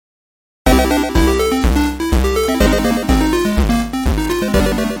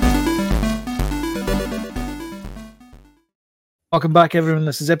Welcome back, everyone.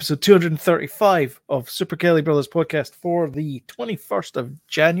 This is episode 235 of SuperKellyBros podcast for the 21st of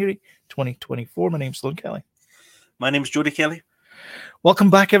January, 2024. My name's Sloan Kelly. My name's Jody Kelly. Welcome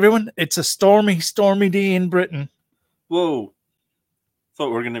back, everyone. It's a stormy day in Britain. Whoa. Thought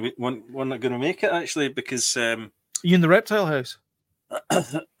we were going to be one not going to make it, actually, because... you in the reptile house?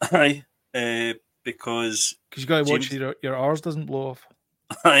 Aye. Because you got to watch your R's doesn't blow off.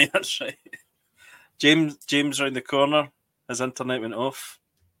 Aye, that's right. James round the corner. His internet went off.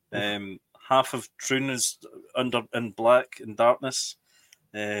 Half of Troon is in black and darkness.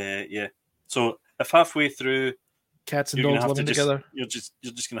 Yeah. So if halfway through, cats and dogs living together, you're just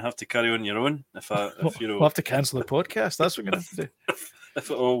going to have to carry on your own. We'll have to cancel the podcast. That's what we're going to have to do. If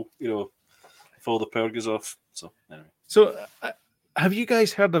all the power goes off. So anyway. So have you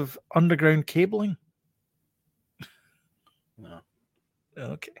guys heard of underground cabling? No.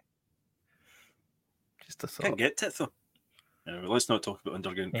 Okay. Just a thought. Can't get it though. Anyway, let's not talk about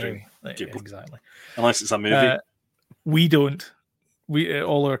underground cabling. Exactly. Unless it's a movie. We don't.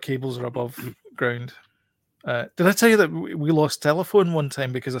 All our cables are above ground. Did I tell you that we lost telephone one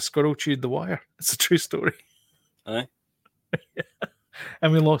time because a squirrel chewed the wire? It's a true story. Aye. Yeah.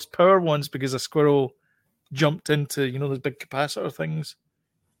 And we lost power once because a squirrel jumped into, those big capacitor things,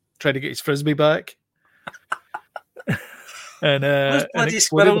 tried to get his frisbee back. And those bloody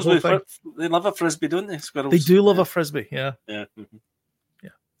squirrels, they love a frisbee, don't they? Squirrels. They do love a frisbee, yeah. Yeah. Mm-hmm. Yeah.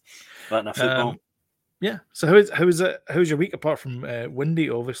 That and a football. Yeah. So how's your week apart from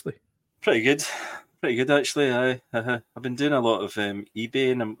windy, obviously? Pretty good actually. I've been doing a lot of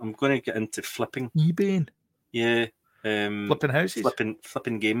eBay, and I'm going to get into flipping. eBay? Yeah. Flipping houses?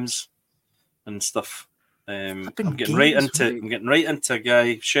 Flipping games and stuff. I'm getting getting right into a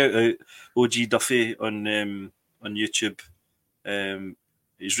guy. Shout out OG Duffy on YouTube.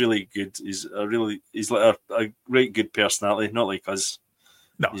 He's really good. He's like a great good personality, not like us.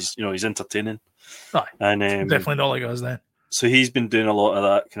 No, he's entertaining. Aye, and definitely not like us then. So he's been doing a lot of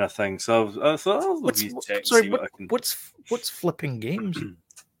that kind of thing. So I thought, what's flipping games?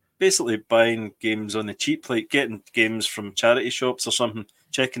 Basically buying games on the cheap, like getting games from charity shops or something,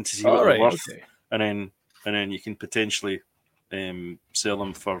 checking to see what they're worth, okay. and then you can potentially sell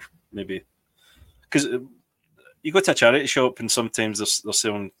them for maybe, because you go to a charity shop and sometimes they're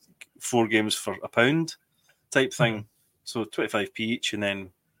selling 4 games for £1 type thing, so 25p each, and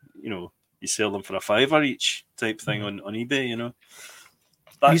then you sell them for £5 each type thing on eBay.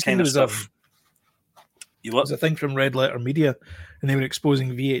 That kind of stuff. There's a thing from Red Letter Media, and they were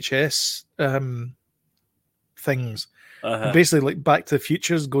exposing VHS things. And basically, like Back to the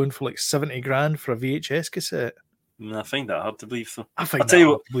Future's going for like $70,000 for a VHS cassette. I find that hard to believe, though. I find that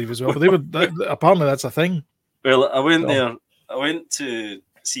hard to believe as well. But they were apparently that's a thing. Well, I went to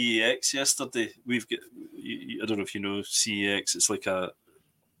CEX yesterday. We've got, I don't know if you know CEX. It's like a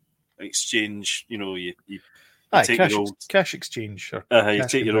exchange. You take your old cash exchange. Or you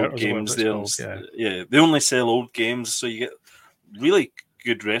take your old games there. Yeah, they only sell old games, so you get really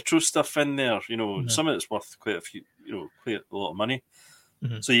good retro stuff in there. Some of it's worth quite a lot of money.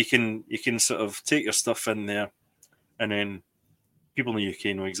 Mm-hmm. So you can sort of take your stuff in there, and then people in the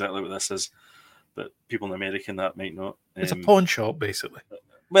UK know exactly what this is, but people in America and that might not. It's a pawn shop, basically.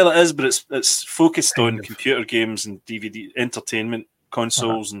 Well, it is, but it's focused on computer games and DVD entertainment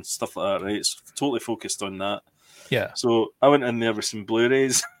consoles and stuff like that, right? It's totally focused on that. Yeah. So I went in there with some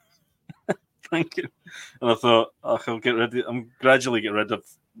Blu-rays, thinking, and I thought, I'm gradually get rid of,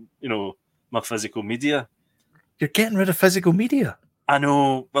 my physical media. You're getting rid of physical media? I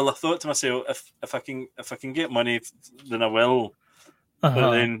know. Well, I thought to myself, if I can get money, then I will.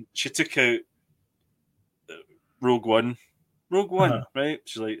 But then she took out Rogue One, right?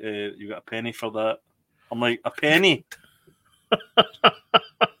 She's like, you got a penny for that? I'm like, a penny? I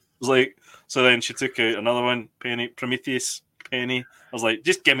was like, so then she took out another one, penny, Prometheus, penny. I was like,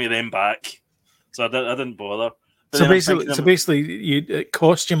 just give me them back. So I didn't bother. But so basically, it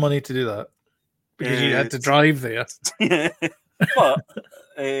cost you money to do that because you had to drive there. Yeah,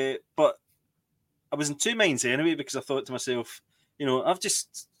 but I was in two minds anyway, because I thought to myself, I've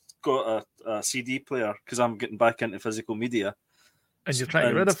just got a CD player because I'm getting back into physical media. And you're trying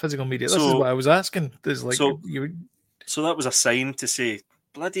to get rid of physical media. This is what I was asking. So that was a sign to say,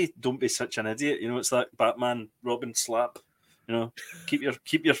 bloody, don't be such an idiot. It's that Batman Robin slap.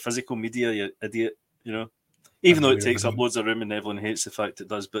 Keep your physical media, you idiot. Even though it takes up loads of room and everyone hates the fact it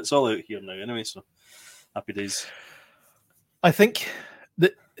does, but it's all out here now anyway. So happy days. I think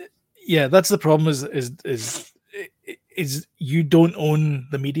that that's the problem. Is you don't own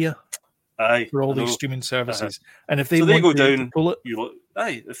the media. Aye, for all these streaming services, and if they go want down, pull it,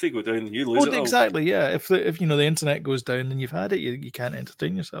 Aye, if they go down, you lose it all. Exactly, yeah. If the internet goes down, then you've had it. You can't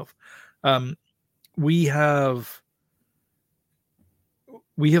entertain yourself. We have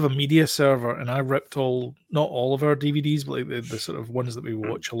a media server, and I ripped not all of our DVDs, but like the sort of ones that we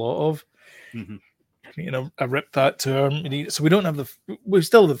watch a lot of. Mm-hmm. I ripped that to our media, so we don't have we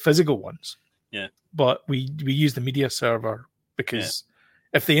still have the physical ones. Yeah, but we use the media server because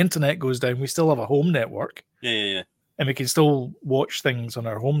if the internet goes down, we still have a home network. Yeah. And we can still watch things on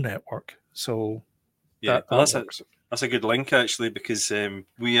our home network. So that's a good link actually, because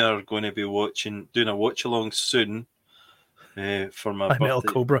we are going to be doing a watch along soon for my birthday. Metal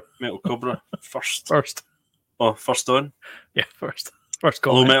Cobra first. Oh, first on. Yeah, first.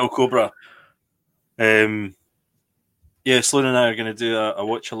 Hello, Metal Cobra. Sloan and I are going to do a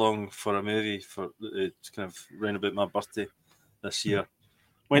watch along for a movie for kind of round about my birthday this year.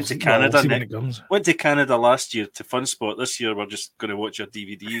 Went to Canada last year to Fun Spot. This year we're just going to watch our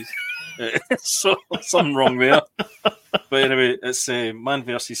DVDs. So something wrong there. But anyway, it's Man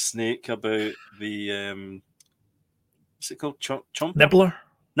vs. Snake about the what's it called? Nibbler.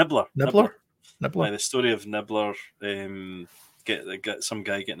 The story of Nibbler. Get some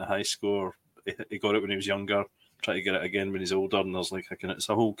guy getting a high score. He got it when he was younger. Try to get it again when he's older, and there's it's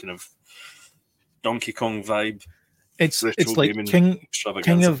a whole kind of Donkey Kong vibe. It's like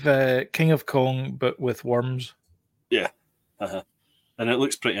King of Kong, but with worms. Yeah, and it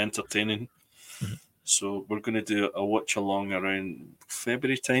looks pretty entertaining. Mm-hmm. So we're going to do a watch along around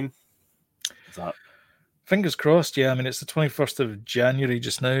February time. Fingers crossed. Yeah, I mean it's the 21st of January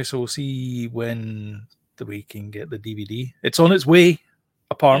just now, so we'll see when we can get the DVD. It's on its way,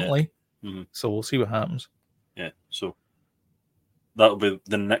 apparently. Yeah. Mm-hmm. So we'll see what happens. Yeah, so that'll be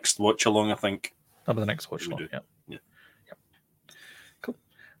the next watch along, I think. That'll be the next watch along. Yeah. Cool.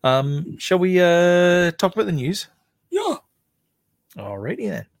 Shall we talk about the news? Yeah. Alrighty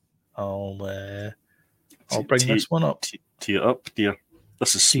then. I'll bring this one up. Tee it up, dear.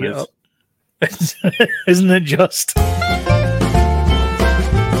 This is smooth. Isn't it just?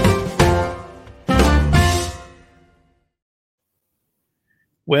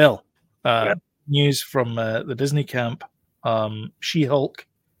 Well, news from the Disney camp. She-Hulk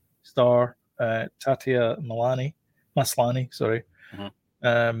star Tatiana Maslany, sorry,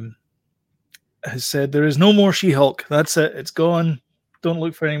 has said there is no more She-Hulk. That's it. It's gone. Don't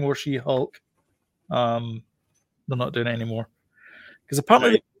look for any more She-Hulk. They're not doing it anymore because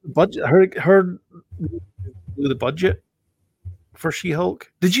apparently the budget. Heard the budget for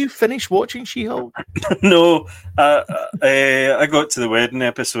She-Hulk. Did you finish watching She-Hulk? No, I got to the wedding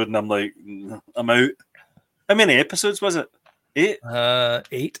episode and I'm like, I'm out. How many episodes was it? 8?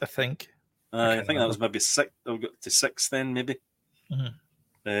 8, I think. I think that was maybe 6. I got to 6 then, maybe.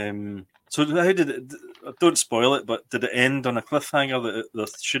 Mm-hmm. So how did it? Don't spoil it, but did it end on a cliffhanger that there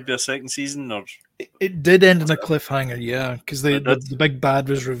should be a second season, or it did end on a cliffhanger? Yeah, because the big bad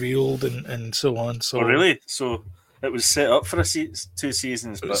was revealed and so on. So really, so it was set up for 2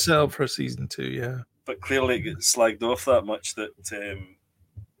 seasons. It was set up for a season 2, yeah. But clearly, it gets slagged off that much that it's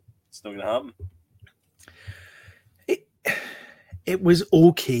not going to happen. It was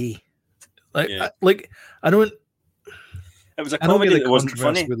okay. I don't. It was a comedy that wasn't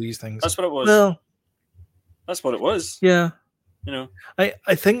funny. With these things. That's what it was. Well, that's what it was. Yeah. I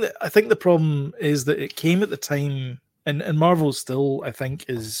think the problem is that it came at the time, and Marvel still, I think,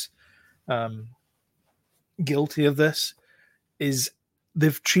 is guilty of this. Is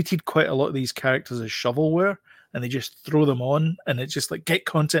they've treated quite a lot of these characters as shovelware, and they just throw them on, and it's just like get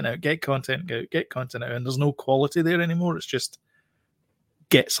content out, and there's no quality there anymore. It's just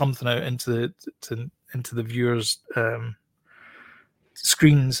get something out into the viewers'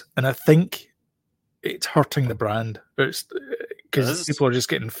 screens, and I think it's hurting the brand. It's because people are just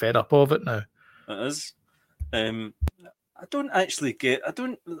getting fed up of it now. It is. I don't actually get.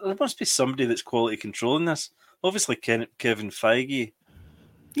 There must be somebody that's quality controlling this. Obviously, Kevin Feige.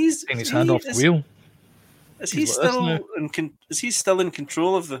 He's taking his hand off the wheel. Is he still in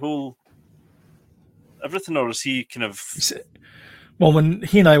control of the whole everything, or is he kind of? Well, when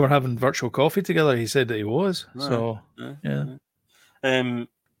he and I were having virtual coffee together, he said that he was. Yeah.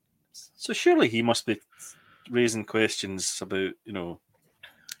 So surely he must be raising questions about, You'd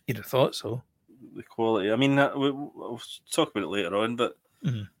have thought so. The quality. I mean, we'll talk about it later on, but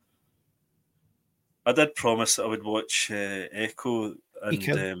I did promise that I would watch Echo and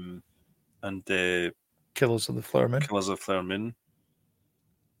Killers of the Flower Moon.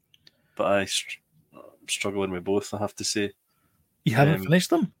 But I'm struggling with both, I have to say. You haven't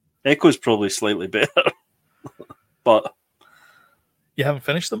finished them? Echo's probably slightly better, but you haven't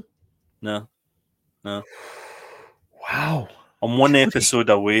finished them? No. Wow. I'm one episode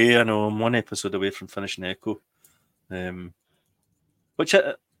away. I know I'm one episode away from finishing Echo. Which,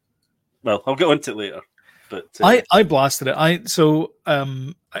 I'll get onto it later. But I blasted it.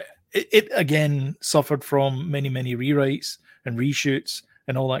 It again suffered from many rewrites and reshoots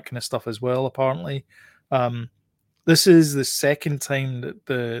and all that kind of stuff as well. Apparently, this is the second time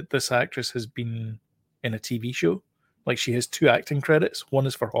that this actress has been in a TV show. Like, she has 2 acting credits. One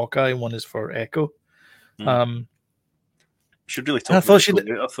is for Hawkeye, one is for Echo. Should really talk. I thought she did.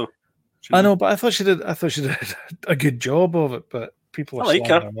 I know, but I thought she did a good job of it. But people are like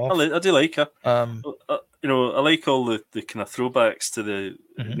her. I do like her. I like all the kind of throwbacks to the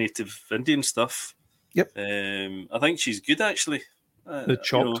native Indian stuff. Yep. I think she's good, actually. The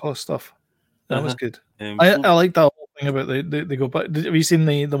Choctaw stuff. That was good. I like that whole thing about they go back. Have you seen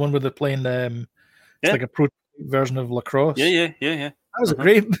the one where they're playing it's like a pro version of lacrosse? Yeah. That was a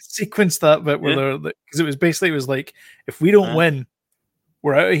great sequence, that bit where they're, because it was like, if we don't win,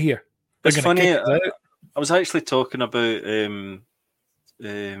 we're out of here. It's funny. I was actually talking about I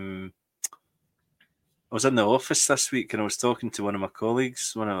was in the office this week and I was talking to one of my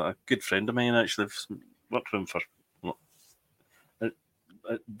colleagues, a good friend of mine, actually. I've worked for him for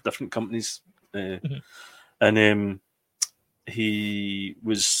different companies. And we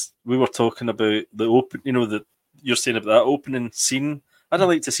were talking about the open, you're saying about that opening scene. I'd have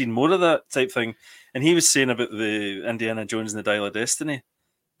liked to see more of that type thing. And he was saying about the Indiana Jones and the Dial of Destiny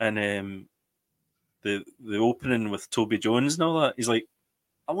and the opening with Toby Jones and all that. He's like,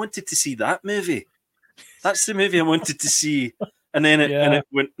 I wanted to see that movie. That's the movie I wanted to see. And then it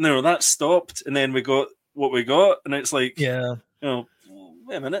went, no, that stopped. And then we got what we got. And it's like, wait a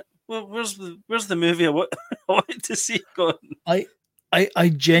minute. Well, where's the movie I wanted to see gone? I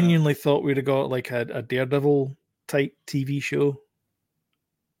genuinely thought we'd have got like a Daredevil type TV show.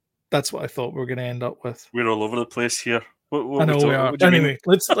 That's what I thought we were going to end up with. We're all over the place here. I know we are. Anyway,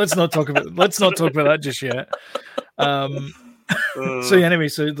 let's not talk about that just yet. So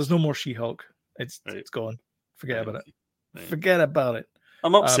there's no more She-Hulk. It's gone. Forget about it. Right. Forget about it.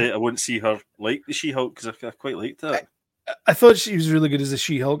 I'm upset I wouldn't see her like the She-Hulk because I quite liked that. I thought she was really good as a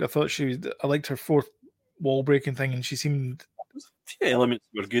She-Hulk. I liked her fourth wall breaking thing, and she seemed. A few elements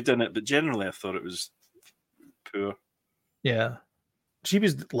were good in it, but generally I thought it was poor. Yeah, she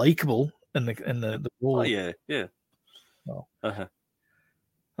was likable in the role. Oh yeah.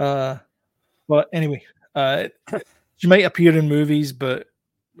 Oh. But anyway, she might appear in movies, but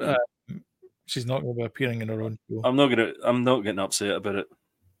she's not going to be appearing in her own show. I'm not getting upset about it,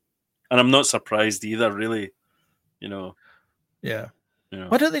 and I'm not surprised either. Really, Yeah.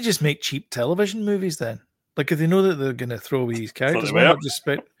 Why don't they just make cheap television movies then? Like, if they know that they're going to throw away these characters, why not just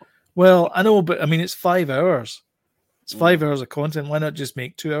spend? Well, I know, but I mean, it's 5 hours. It's 5 hours of content. Why not just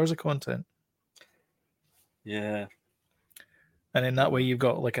make 2 hours of content? Yeah. And in that way, you've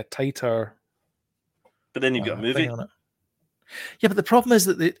got like a tighter. But then you've got a movie on it. Yeah, but the problem is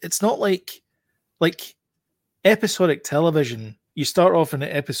that it's not like episodic television. You start off in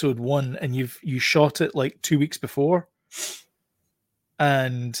episode 1 and you shot it like 2 weeks before,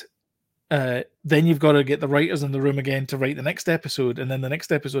 and then you've got to get the writers in the room again to write the next episode, and then the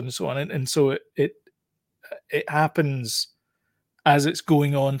next episode, and so on. And so it happens as it's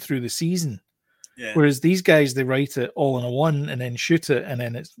going on through the season. Yeah. Whereas these guys, they write it all in a one and then shoot it, and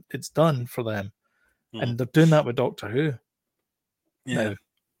then it's done for them. And they're doing that with Doctor Who. Yeah.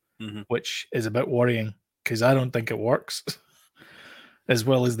 Now, which is a bit worrying because I don't think it works as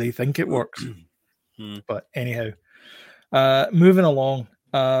well as they think it works. But anyhow, moving along,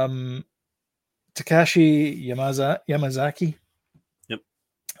 Takashi Yamazaki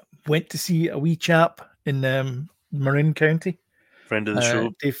went to see a wee chap in Marin County. Friend of the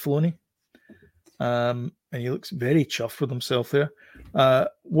show. Dave Filoni. And he looks very chuffed with himself there.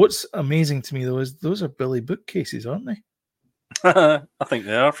 What's amazing to me, though, is those are Billy bookcases, aren't they? I think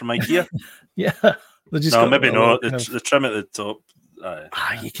they are from IKEA. Yeah. No, maybe not. The trim at the top.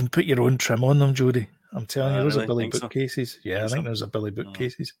 You can put your own trim on them, Jody. I'm telling you, those are Billy bookcases. So. Yeah, I think those are Billy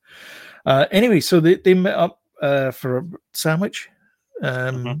bookcases. Anyway, so they met up for a sandwich,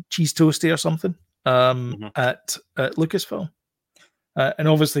 cheese toasty or something, at Lucasfilm. And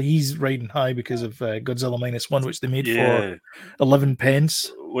obviously he's riding high because of Godzilla -1, which they made for 11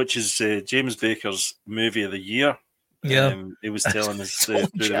 pence. Which is James Baker's movie of the year. Yeah. He was telling us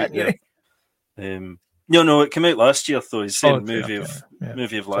no, it came out last year, though. He's saying movie of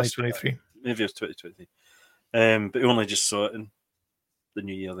last 2023. Movie of 2020. But he only just saw it in the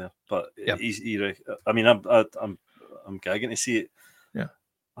new year there. But I'm gagging to see it. Yeah.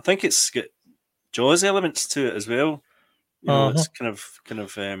 I think it's got Jaws elements to it as well. It's kind of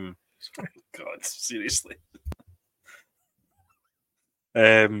God, seriously.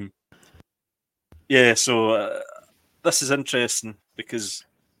 Yeah, so this is interesting because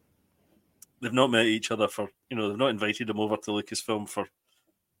they've not met each other for, they've not invited him over to Lucasfilm for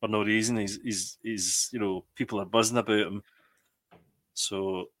no reason. He's people are buzzing about him.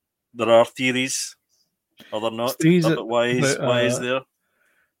 So there are theories, are there not? But why is there?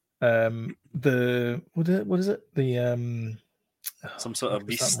 What is it? The some sort of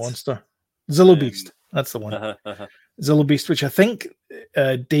beast, that monster, Zillo Beast. That's the one. Zillo Beast, which I think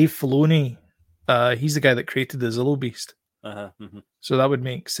Dave Filoni, he's the guy that created the Zillo Beast. So that would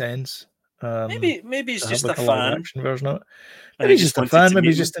make sense. Maybe he's just a fan. Action version of it. Maybe he's just a fan. Maybe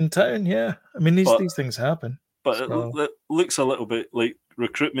he's just in town. Yeah, I mean these things happen. But it looks a little bit like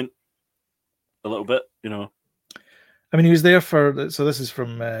recruitment. A little bit, I mean, he was there so this is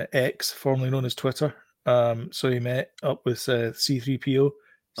from X, formerly known as Twitter. So he met up with C-3PO,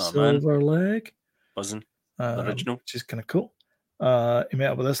 Silverleg, buzzing, original, which is kind of cool. He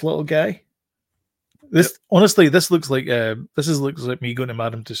met up with this little guy. Honestly, this looks like me going to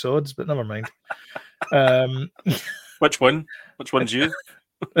Madame Tussauds, but never mind. Which one? Which one's you?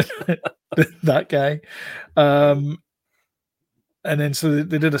 That guy. And then so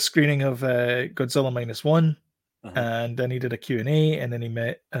they did a screening of Godzilla -1, and then he did a Q&A, and then he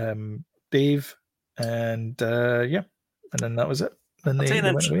met Dave, and and then that was it. Then they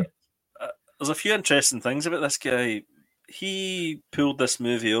went away. There's a few interesting things about this guy. He pulled this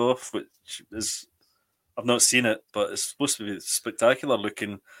movie off, which is, I've not seen it, but it's supposed to be spectacular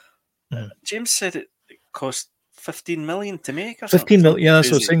looking. James said it cost 15 million to make, or 15 million, yeah, that's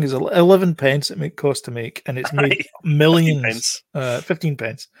what I was saying, is 11 pence it cost to make, and it's made millions. 15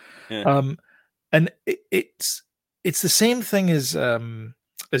 pence. Yeah. And it's the same thing as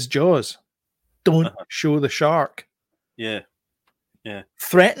Jaws. Don't show the shark. Yeah.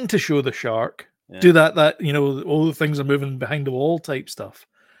 Threaten to show the shark. Yeah. Do that all the things are moving behind the wall type stuff.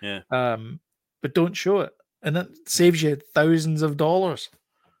 Yeah. But don't show it, and that saves you thousands of dollars.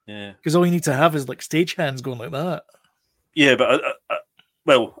 Yeah, because all you need to have is like stagehands going like that. Yeah, but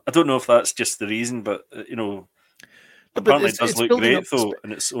I don't know if that's just the reason, but apparently it does look great though,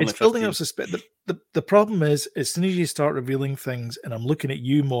 and it's only building up suspect. The problem is, as soon as you start revealing things, and I'm looking at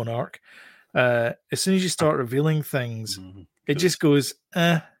you, Monarch, as soon as you start revealing things, it just goes,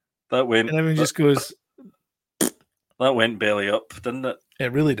 That went, and everyone just goes. That went belly up, didn't it?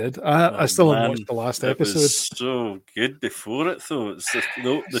 It really did. I still haven't watched the last episode. It was so good before it, though. It's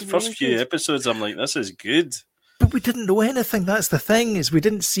the first few episodes, I'm like, this is good. But we didn't know anything. That's the thing, is we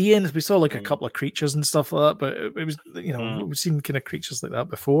didn't see anything. We saw like a couple of creatures and stuff like that, but it was, we've seen kind of creatures like that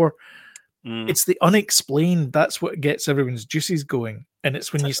before. It's the unexplained. That's what gets everyone's juices going. And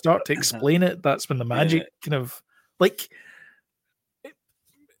it's when you start to explain it, that's when the magic kind of, like,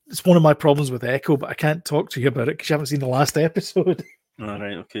 it's one of my problems with Echo, but I can't talk to you about it because you haven't seen the last episode. All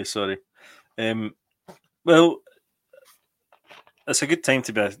right, okay, sorry. Well, it's a good time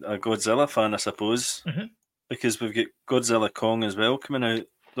to be a Godzilla fan, I suppose, because we've got Godzilla Kong as well coming out,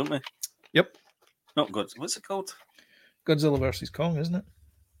 don't we? Yep. Not Godzilla. What's it called? Godzilla versus Kong, isn't it?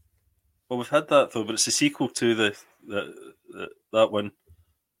 Well, we've had that though, but it's a sequel to that one.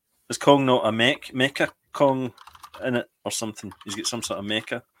 Is Kong not a mecha Kong in it or something? He's got some sort of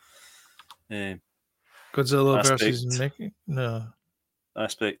mecha. Godzilla versus mecha? No.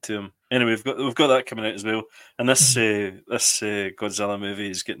 Aspect to him. Anyway, we've got that coming out as well, and this Godzilla movie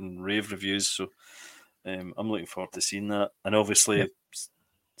is getting rave reviews, so I'm looking forward to seeing that. And obviously,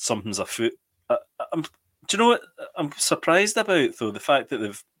 something's afoot. Do you know what I'm surprised about though? The fact that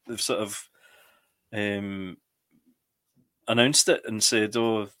they've sort of announced it and said,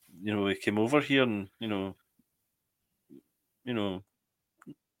 "Oh, we came over here, and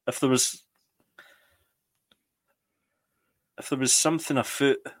if there was." If there was something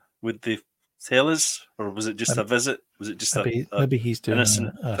afoot, would they tell us, or was it just a visit? Was it just maybe he's doing a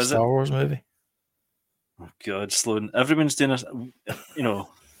Star Wars movie? Oh God, Sloan! Everyone's doing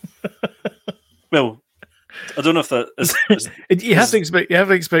Well, I don't know if that is. You have to expect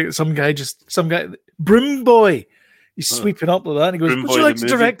some guy, Broom Boy. He's sweeping up like that, and he goes, "Would you like to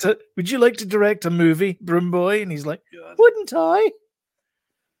direct it? Would you like to direct a movie, Broom Boy?" And he's like, "Wouldn't I?"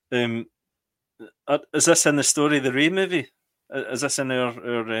 Is this in the story, the Ray movie? Is this in our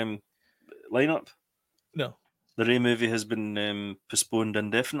lineup? No. The Ray movie has been postponed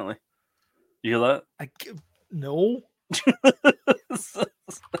indefinitely. You hear that? No.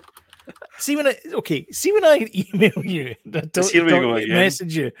 See when I email you,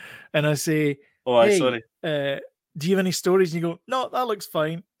 message you, and I say, "Oh, sorry. Do you have any stories?" And you go, "No, that looks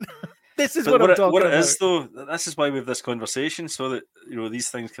fine." This is what I'm talking about. What it is, though, this is why we have this conversation, so that these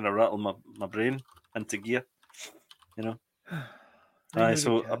things kind of rattle my brain into gear.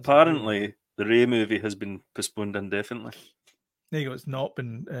 So apparently the Rey movie has been postponed indefinitely. There you go. It's not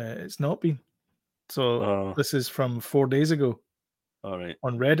been. So this is from 4 days ago. All right.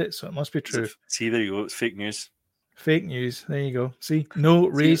 On Reddit, so it must be true. See, there you go. It's fake news. Fake news. There you go. See, no,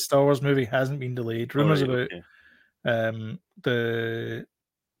 Rey's Star Wars movie hasn't been delayed. Rumors about the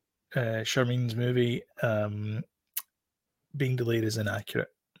Charmine's movie being delayed is inaccurate.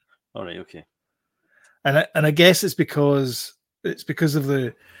 All right. Okay. And I guess it's because of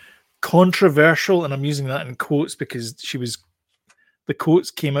the controversial, and I'm using that in quotes because the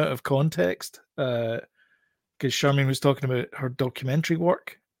quotes came out of context. Because Charmaine was talking about her documentary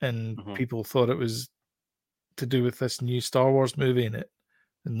work, and people thought it was to do with this new Star Wars movie, and it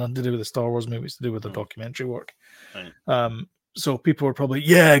had nothing to do with the Star Wars movie. It's to do with the documentary work. Right. So people were probably,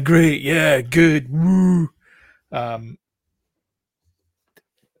 yeah, great, yeah, good, woo.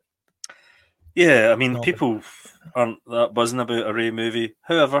 Yeah, I mean, people aren't that buzzing about a Rey movie.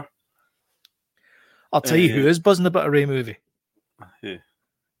 However, I'll tell you who is buzzing about a Rey movie. Who?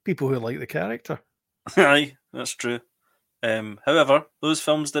 People who like the character. Aye, that's true. However, those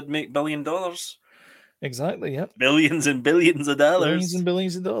films did make $1 billion. Exactly, yeah. Billions and billions of dollars. Billions and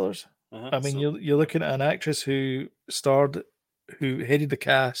billions of dollars. I mean, you're looking at an actress who headed the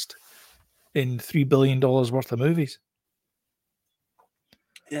cast in $3 billion worth of movies.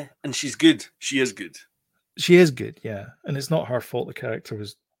 Yeah, and she's good. She is good. She is good, yeah. And it's not her fault the character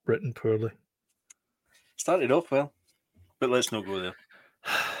was written poorly. Started off well, but let's not go there.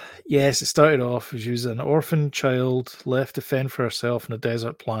 Yes, it started off as she was an orphan child left to fend for herself on a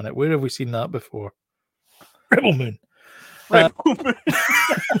desert planet. Where have we seen that before? Rebel Moon. Rebel Moon.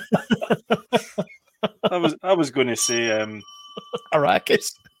 I was going to say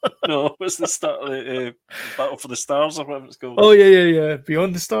Arrakis. No, what's the start? Battle for the Stars or whatever it's called. Oh yeah.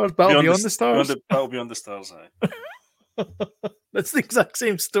 Beyond the Stars. Battle Beyond the Stars. Battle Beyond the Stars. Aye. That's the exact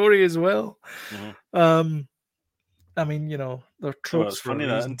same story as well. Mm-hmm. I mean, they're tropes. It's funny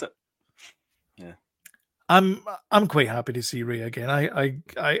that, isn't it? Yeah. I'm quite happy to see Rey again.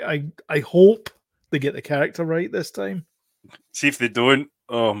 I hope they get the character right this time. See if they don't.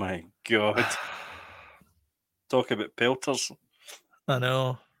 Oh my god. Talk about pelters. I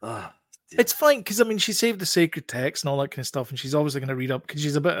know. It's fine because I mean she saved the sacred text and all that kind of stuff, and she's obviously going to read up because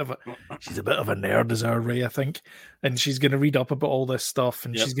she's a bit of a nerd as our Rey, I think, and she's going to read up about all this stuff,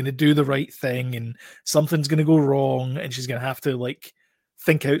 and she's going to do the right thing, and something's going to go wrong, and she's going to have to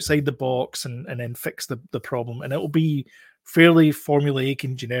think outside the box and then fix the problem, and it'll be fairly formulaic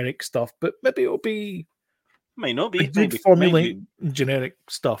and generic stuff, but maybe it'll be might not be formulaic generic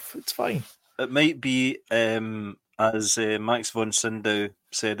stuff. It's fine. It might be as Max von Sydow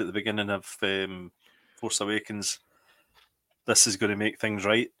said at the beginning of Force Awakens, this is going to make things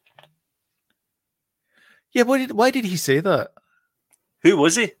right. Yeah, why did he say that? Who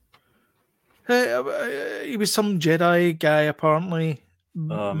was he? He was some Jedi guy, apparently.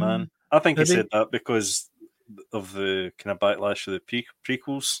 Oh, man. I think he said that because of the kind of backlash of the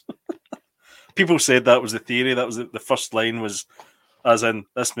prequels. People said that was the theory. That was the first line was, as in,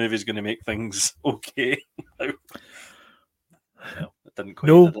 this movie is going to make things okay. Well, it didn't quite.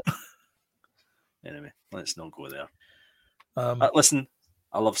 No. Did it? Anyway, let's not go there. Listen,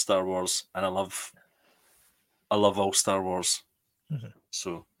 I love Star Wars, and I love all Star Wars. Mm-hmm.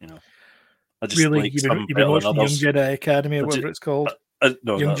 So I just like some better than others. Young Jedi Academy or whatever it's called.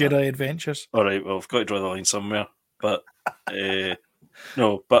 No, Young Jedi Adventures. All right, well, I've got to draw the line somewhere, but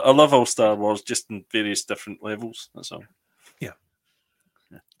no, but I love all Star Wars, just in various different levels. That's all. Yeah.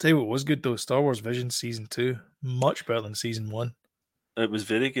 Tell you what was good though, Star Wars Visions Season 2, much better than Season 1. It was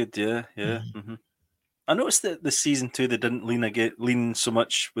very good, yeah. Mm-hmm. I noticed that the Season 2 they didn't lean so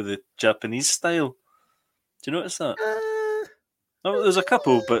much with the Japanese style. Do you notice that? No, there's a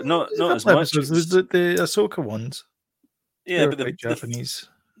couple, but not as much. There's the Ahsoka ones. Yeah, but the Japanese.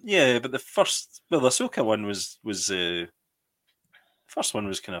 But the Ahsoka one was first one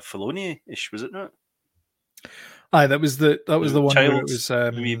was kind of Filoni-ish, was it not? Aye, that was the one where it was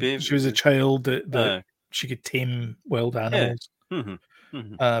she was a child that she could tame wild animals. Yeah.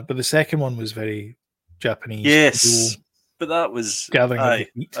 Mm-hmm. But the second one was very Japanese. Yes, but that was gathering of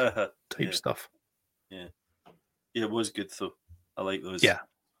meat type stuff. Yeah, it was good though. I like those. Yeah,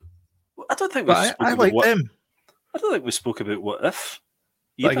 I don't think I like them. I don't think we spoke about What If.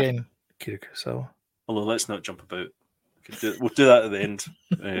 But again, Kira Kurosawa. Although let's not jump about. We'll do that at the end.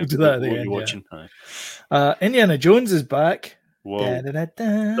 We'll do that at the end. Watching. Indiana Jones is back. Whoa.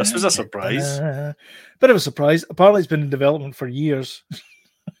 This was a surprise. Bit of a surprise. Apparently, it's been in development for years.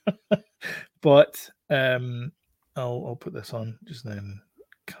 But I'll put this on just then.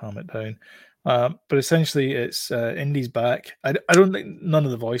 calm it down. But essentially, it's Indy's back. I don't think none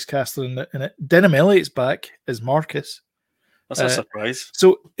of the voice cast are in it. Denham Elliott's back as Marcus. That's a surprise.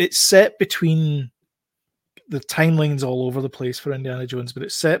 So it's set between the timelines all over the place for Indiana Jones, but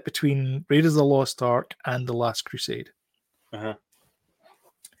it's set between Raiders of the Lost Ark and The Last Crusade. To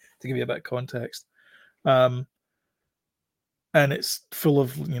give you a bit of context. And it's full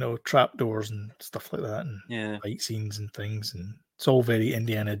of, trapdoors and stuff like that, and fight scenes and things, and it's all very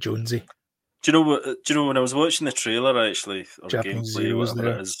Indiana Jonesy. Do you know when I was watching the trailer, actually, or Japanese gameplay, was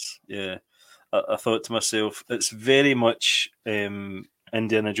whatever there. it is, I thought to myself, it's very much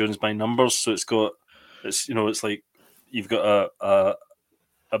Indiana Jones by numbers. So it's like you've got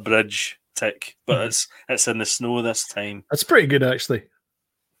a bridge tick, but it's in the snow this time. That's pretty good, actually.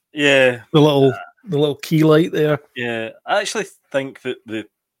 Yeah, the little key light there. Yeah, I actually think that the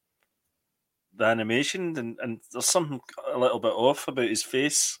animation and there's something a little bit off about his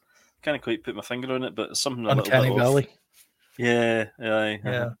face. Can't quite put my finger on it, but something Uncanny little bit Valley. Off.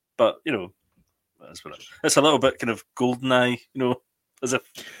 Yeah. But it's a little bit kind of GoldenEye, as if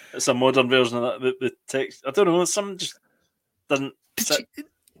it's a modern version of that. The text, I don't know, something just doesn't.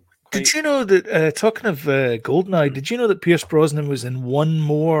 Did you know that? Talking of GoldenEye, did you know that Pierce Brosnan was in one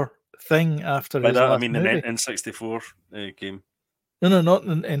more thing after his last movie? The N64 game. No, not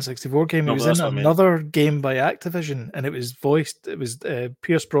an N64 game. He was in another game by Activision, and it was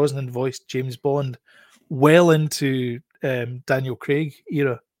Pierce Brosnan voiced James Bond well into Daniel Craig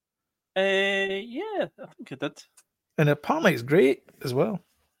era. Yeah, I think it did. And apparently it's great as well.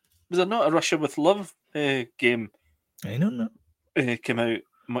 Was there not a Russia with Love game? I don't know. Came out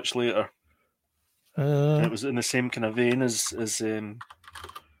much later. And it was in the same kind of vein as the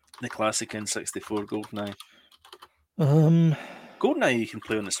classic N64 GoldenEye. GoldenEye you can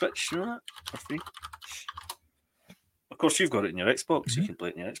play on the Switch, you know that? For free. Of course, you've got it in your Xbox. You can play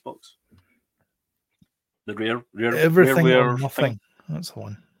it in your Xbox. The rare everything or nothing. Thing. That's the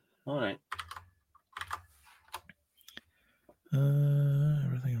one. All right.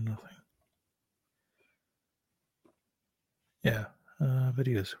 Everything or nothing. Yeah.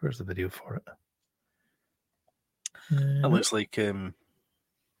 Videos. Where's the video for it? That looks like well,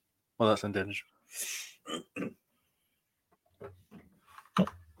 that's Indiana.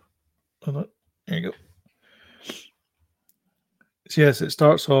 There you go. So yes, it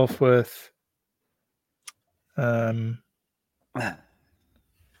starts off with so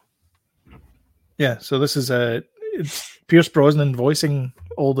this is it's Pierce Brosnan voicing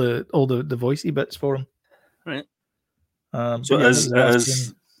all the voicey bits for him. Right. So it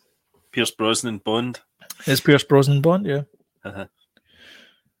is Pierce Brosnan Bond. Is Pierce Brosnan Bond, yeah.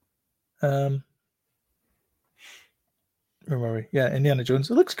 Where were we? Yeah, Indiana Jones.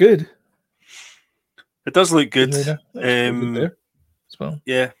 It looks good. It does look good. Good there as well.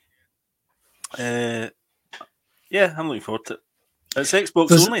 Yeah. I'm looking forward to it. It's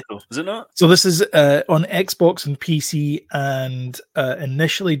Xbox only, though, is it not? So this is on Xbox and PC, and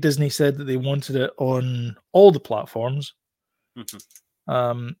initially Disney said that they wanted it on all the platforms.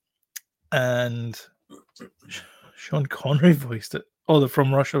 And Sean Connery voiced it. Oh, the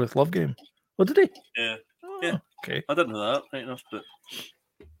From Russia with Love game. Oh, did he? Yeah. Okay. I didn't know that, right enough,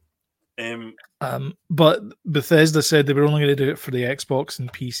 but Bethesda said they were only going to do it for the Xbox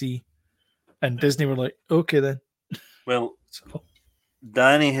and PC, and Disney were like, okay then. Well,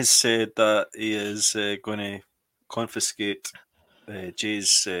 Danny has said that he is going to confiscate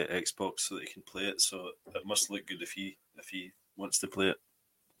Jay's Xbox so that he can play it. So it must look good if he wants to play it.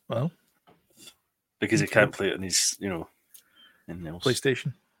 Well, because he can't play it on his, anything else.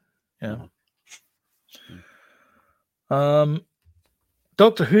 PlayStation. Yeah.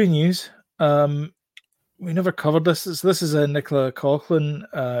 Doctor Who news. We never covered this. This is Nicola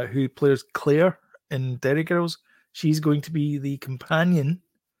Coughlan, who plays Claire in Derry Girls. She's going to be the companion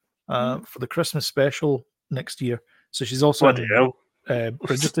for the Christmas special next year. So she's also in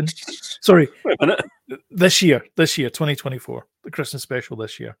Bridgerton. Sorry, wait a minute. This year, 2024, the Christmas special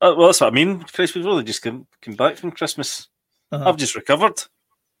this year. Well, that's what I mean. Chris, we've really just come back from Christmas. I've just recovered.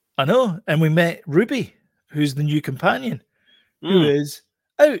 I know, and we met Ruby, who's the new companion, who is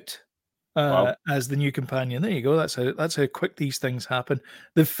out as the new companion. There you go. That's how quick these things happen.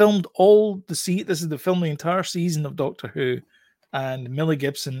 They've filmed this is the film the entire season of Doctor Who, and Millie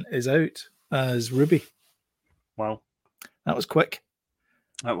Gibson is out as Ruby. Wow, that was quick.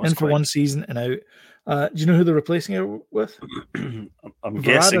 That was in for one season and out. Do you know who they're replacing her with? I'm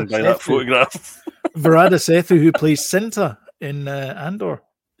guessing by that photograph. Varada Sethu, who plays Cinta in Andor.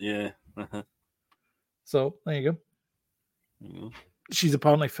 Yeah. So there you go. she's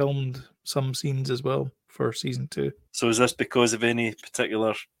apparently filmed some scenes as well for season 2. So is this because of any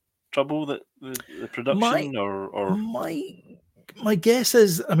particular trouble that the production or my guess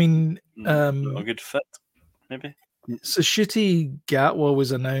is, I mean, a good fit, maybe. So Ncuti Gatwa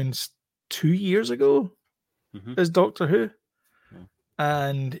was announced 2 years ago as Doctor Who,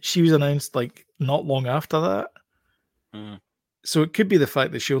 and she was announced like not long after that. So it could be the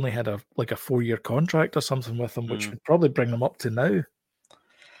fact that she only had a 4-year contract or something with them, which would probably bring them up to now.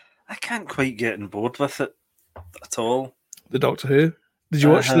 I can't quite get on board with it at all. The Doctor Who. Did you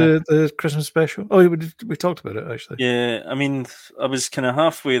watch the Christmas special? Oh, we talked about it actually. Yeah, I mean, I was kind of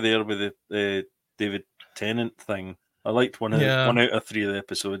halfway there with the David Tennant thing. I liked one out of 3 of the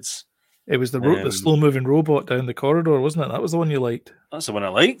episodes. It was the slow-moving robot down the corridor, wasn't it? That was the one you liked. That's the one I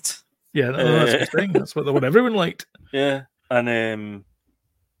liked. Yeah, that's what I'm saying. That's the one everyone liked. Yeah, and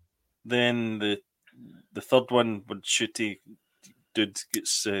then the third one when Ncuti dude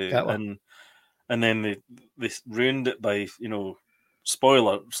gets in, and then they ruined it by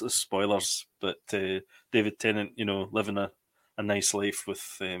spoilers, but David Tennant living a nice life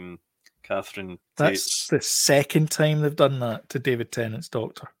with Catherine. That's the second time they've done that to David Tennant's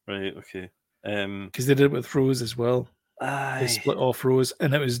Doctor. Right. Okay. Because they did it with Rose as well. They split off Rose,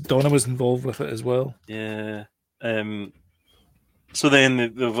 and it was Donna was involved with it as well. Yeah. So then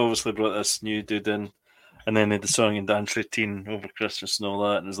they've obviously brought this new dude in, and then they had the song and dance routine over Christmas and all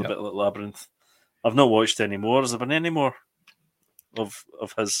that, and there's a bit like Labyrinth. I've not watched any more. Has there been any more of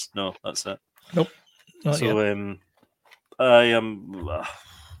his? No, that's it. Nope. Not yet. I am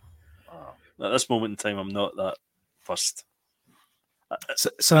at this moment in time, I'm not that fussed.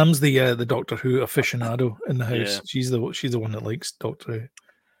 Sam's the Doctor Who aficionado in the house. Yeah. She's the one that likes Doctor Who.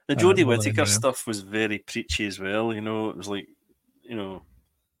 The Jodie Whittaker stuff was very preachy as well. It was like, I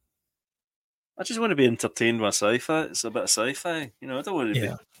just want to be entertained by sci-fi. It's a bit of sci-fi. I don't want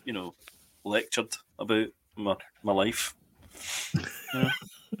to be, lectured about my life. I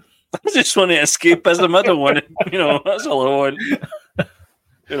just want to escapism. I don't want to, that's all I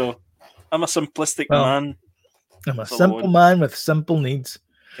want. I'm a simplistic man. I'm a simple man with simple needs.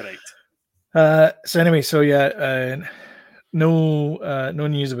 Correct. So anyway, no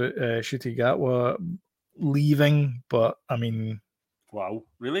news about Ncuti Gatwa leaving, but I mean, wow,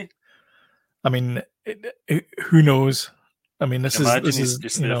 really? I mean, who knows? I mean, this is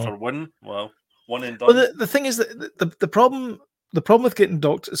just there for one. Wow, one and done. Well, the thing is that the problem with getting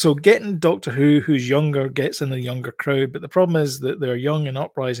Doctor Who, who's younger, gets in the younger crowd, but the problem is that they're young and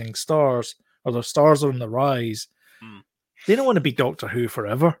uprising stars, or the stars are on the rise. They don't want to be Doctor Who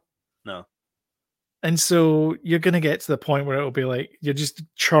forever. No. And so you're going to get to the point where it'll be like you're just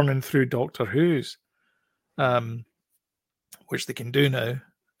churning through Doctor Who's, which they can do now.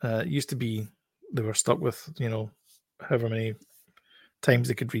 It used to be they were stuck with, however many times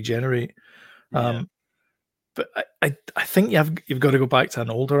they could regenerate. Yeah. But I think you've got to go back to an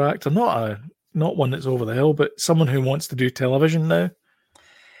older actor, not one that's over the hill, but someone who wants to do television now.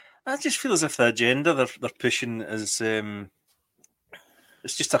 I just feel as if the agenda they're pushing is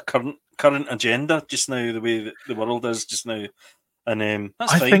it's just a current agenda just now, the way that the world is just now, and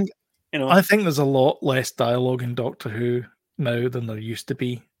that's fine. I think there's a lot less dialogue in Doctor Who now than there used to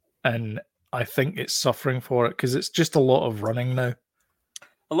be, and I think it's suffering for it because it's just a lot of running now.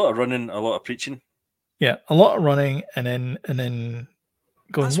 A lot of running, a lot of preaching. Yeah, a lot of running, and then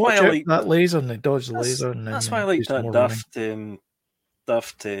going, that's watch out that laser, and they dodge the laser. And that's why I like that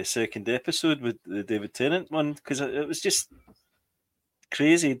daft second episode with the David Tennant one, because it was just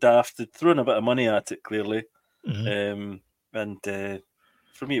crazy daft. They'd thrown a bit of money at it, clearly. And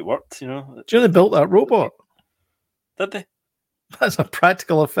for me, it worked, Do you know they built that robot? Did they? That's a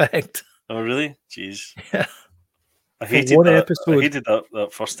practical effect. Oh, really? Jeez. Yeah. I hated that. Episode. I hated that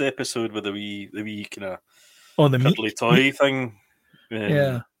first episode with the wee kind of the cuddly toy thing.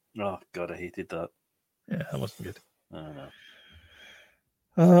 Yeah. Oh God, I hated that. Yeah, that wasn't good. I don't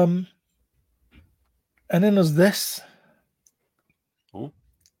know. And then there's this. Oh,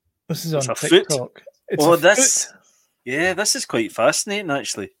 this is on TikTok. This. Foot. Yeah, this is quite fascinating,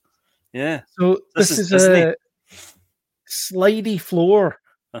 actually. Yeah. So this is a slidey floor.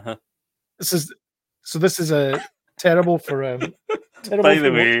 Uh-huh. This is a terrible for terrible. By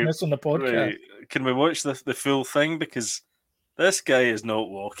the way, this on the podcast. Right, can we watch the full thing, because this guy is not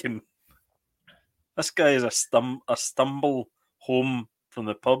walking. This guy is a stumble home from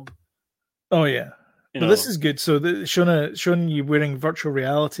the pub. Oh yeah, but this is good. So showing you wearing virtual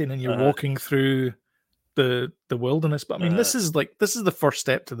reality and then you're walking through the wilderness. But I mean, this is the first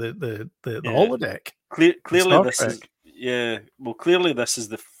step to the holodeck. Clearly, this is yeah. Well, clearly this is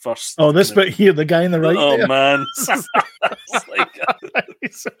the first. Oh, this bit here, the guy in the right. Oh there. man,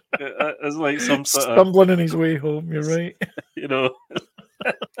 it's like some sort stumbling in his way home. You're right. You know,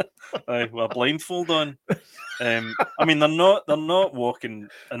 with a blindfold on. I mean, they're not walking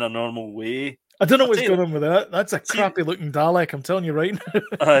in a normal way. I don't know what's going on with that. That's a crappy looking Dalek. I'm telling you right now.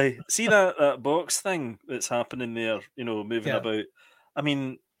 I see that box thing that's happening there. You know, moving about. I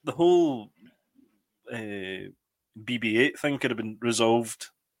mean, the whole BB-8 thing could have been resolved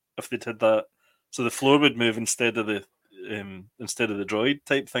if they did that. So the floor would move instead of the droid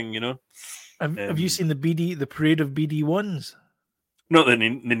type thing. You know. Have you seen the parade of BD-1s? Not that they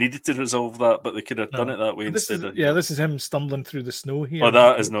needed to resolve that, but they could have done it that way instead of. Yeah, this is him stumbling through the snow here. Oh,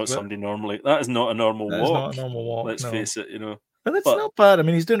 that is not somebody normally. That is not a normal walk. It's not a normal walk. Let's face it, you know. But that's not bad. I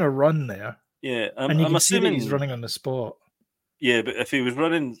mean, he's doing a run there. Yeah, I'm assuming he's running on the spot. Yeah, but if he was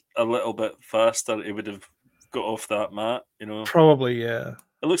running a little bit faster, he would have got off that mat, you know. Probably, yeah.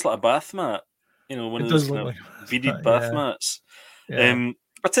 It looks like a bath mat, you know, one of those kind of beaded bath mats. Yeah.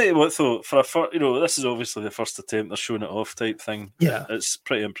 I tell you what, though, you know, this is obviously the first attempt they're showing it off type thing. Yeah, it's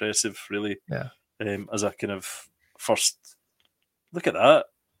pretty impressive, really. Yeah, as a kind of first look at that.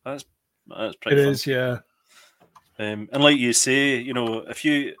 That's pretty. It fun. Is, yeah. And like you say, you know, if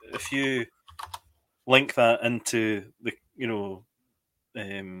you link that into the, you know,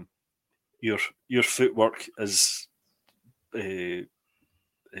 your footwork as, you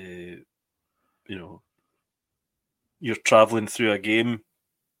know, you're traveling through a game.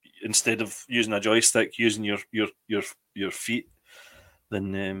 Instead of using a joystick, using your feet,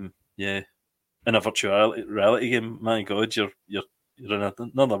 then in a virtual reality game, my God, you're in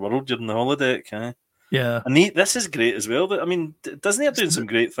another world. You're in the holodeck, eh? Yeah. And this is great as well. I mean, Disney are doing some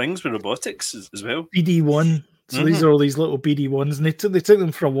great things with robotics as well. BD-1. So these are all these little BD-1s, and they took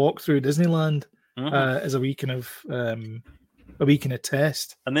them for a walk through Disneyland as a wee kind of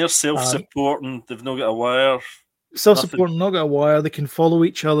test. And they're self-supporting. They've not got a wire. Self-supporting, not got a wire. They can follow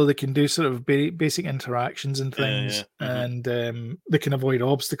each other. They can do sort of basic interactions and things, and they can avoid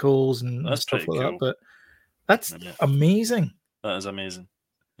obstacles and stuff like that. But that's amazing. That is amazing.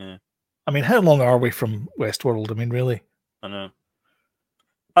 Yeah. I mean, how long are we from Westworld? I mean, really? I know.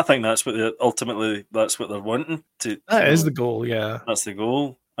 I think that's what that's what they're wanting to. That is the goal. Yeah, that's the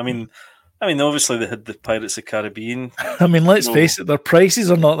goal. I mean, obviously they had the Pirates of the Caribbean. I mean, let's face it, their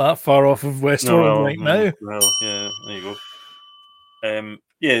prices are not that far off of Westworld now. Well, yeah, there you go.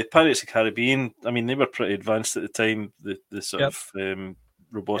 Yeah, Pirates of the Caribbean. I mean, they were pretty advanced at the time. The sort of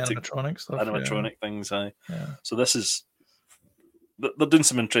robotic animatronic things. Yeah. So this is they're doing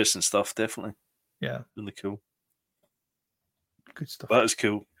some interesting stuff. Definitely. Yeah. Really cool. Good stuff. That is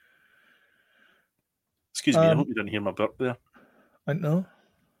cool. Excuse me, I hope you didn't hear my burp there. I know.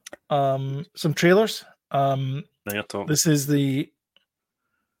 Some trailers. Now you're talking. This is the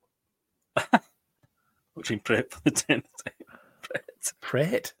watching prep for the 10th.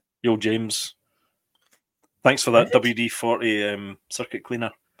 Pret. Yo, James. Thanks for that WD-40 circuit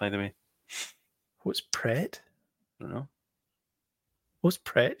cleaner, by the way. What's Pret? I don't know. What's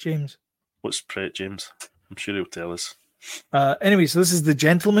Pret, James? What's Pret, James? I'm sure he'll tell us. Anyway, so this is The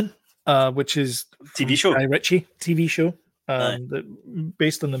Gentleman, which is TV show. Guy Ritchie TV show.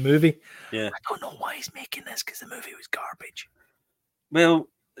 Based on the movie. Yeah. I don't know why he's making this because the movie was garbage. Well,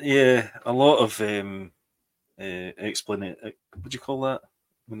 yeah, a lot of explain it. What do you call that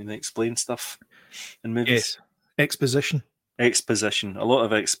when they explain stuff in movies? Yes, exposition. Exposition. A lot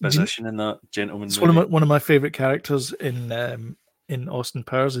of exposition in that Gentleman. It's one of my favorite characters in Austin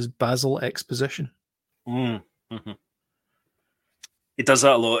Powers is Basil Exposition. Mm-hmm. He does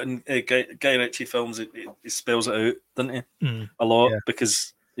that a lot in Guy Ritchie films. He spells it out, doesn't he? A lot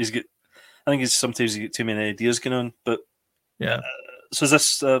because he's got. I think sometimes you get too many ideas going on. But yeah. So is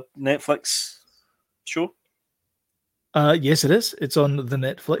this a Netflix show? Yes, it is. It's on the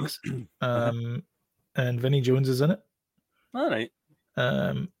Netflix, and Vinnie Jones is in it. All right.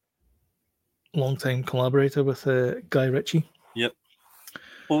 Long-time collaborator with Guy Ritchie. Yep.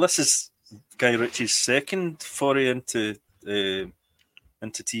 Well, this is Guy Ritchie's second foray into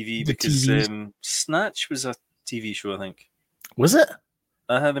TV because Snatch was a TV show, I think. Was it?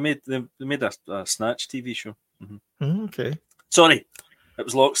 They made a Snatch TV show. Mm-hmm. Okay. Sorry, it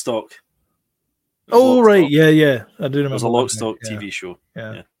was Lock, Stock. Right, yeah. I do remember. It was a Lock, Stock TV show.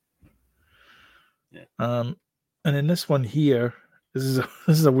 Yeah. And in this one here, this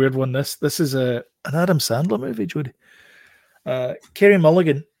is a weird one. This is an Adam Sandler movie, Jody. Carey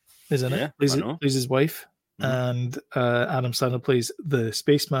Mulligan is in it. Plays his wife. And Adam Sandler plays the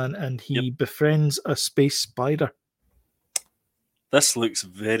spaceman, and he befriends a space spider. This looks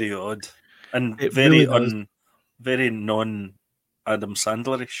very odd and very very non-Adam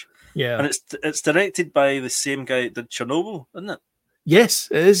Sandler-ish. Yeah. And it's directed by the same guy that did Chernobyl, isn't it? Yes,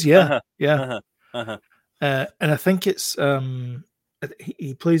 it is. Yeah. Uh-huh, yeah. Uh-huh, uh-huh. And I think it's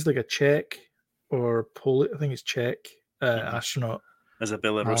he plays like a Czech or Polish. I think it's Czech astronaut.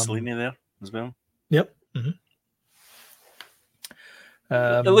 Isabella Rossellini there as well. Yep. Mm-hmm.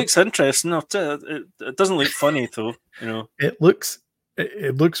 It looks interesting. It doesn't look funny though. You know, it looks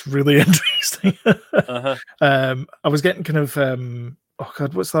really interesting. I was getting kind of oh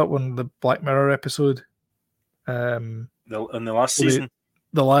god, what's that one? The Black Mirror episode. In the last season.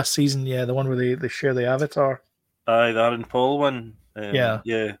 The last season, yeah, the one where they share the avatar. Aye, the Aaron Paul one. Yeah,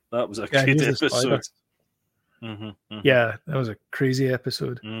 that was a good episode. Yeah, that was a crazy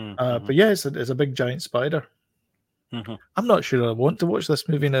episode. But yeah, it's a big giant spider. I'm not sure I want to watch this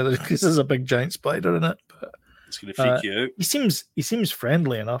movie now because there's a big giant spider in it. But it's going to freak you out. He seems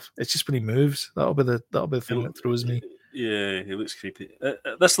friendly enough. It's just when he moves that'll be the thing that throws me. Yeah, he looks creepy.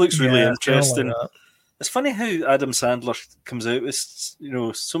 This looks really interesting. Like it's funny how Adam Sandler comes out with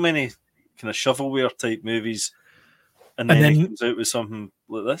so many kind of shovelware type movies, and then he comes out with something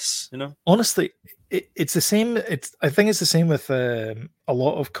like this. Honestly, it's the same. I think it's the same with a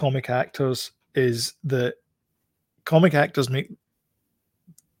lot of comic actors. Is that comic actors make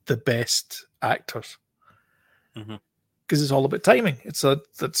the best actors because it's all about timing.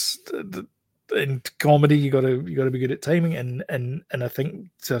 In comedy you got to be good at timing, and I think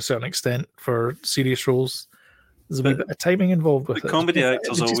to a certain extent for serious roles there's a bit of timing involved with it. Comedy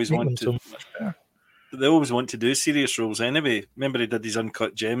actors always want to. They always want to do serious roles anyway. Remember he did these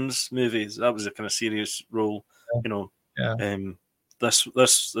Uncut Gems movies. That was a kind of serious role, Yeah.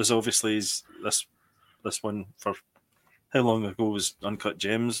 This obviously is this one for how long ago was Uncut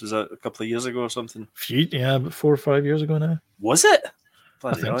Gems? Was that a couple of years ago or something? About 4 or 5 years ago now. Was it?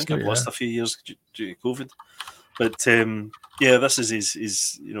 I think I've lost a few years due to COVID. But this is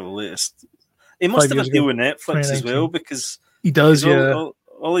his latest. He must have a deal with Netflix as well because he does.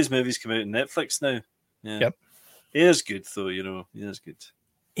 All his movies come out on Netflix now. Yeah. Yep. He is good though. He is good.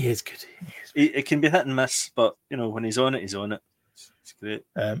 He is good. It can be hit and miss, but when he's on it, he's on it. It's great.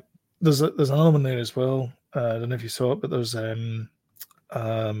 There's another one there as well. I don't know if you saw it, but there's is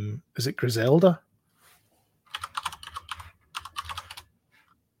it Griselda?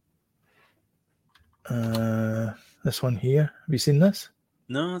 This one here. Have you seen this?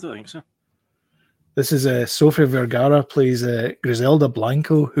 No, I don't think so. This is Sofia Vergara plays Griselda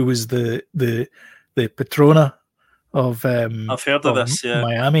Blanco, who was the patrona of I've heard of this, yeah.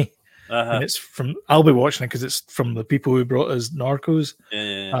 Miami. And it's I'll be watching it because it's from the people who brought us Narcos.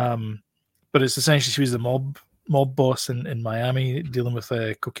 Yeah. But it's essentially she was the mob boss in Miami dealing with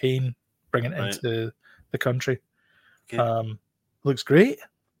cocaine, bringing it into the country. Okay. Looks great.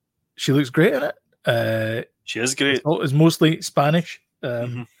 She looks great in it. She is great. It's mostly Spanish.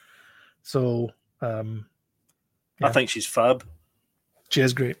 So I think she's fab. She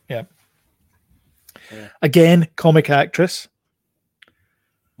is great. Yeah. Again, comic actress.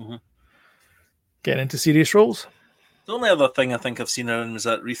 Getting into serious roles. The only other thing I think I've seen her in was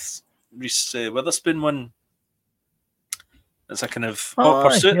that Reese Witherspoon one. It's a kind of Hot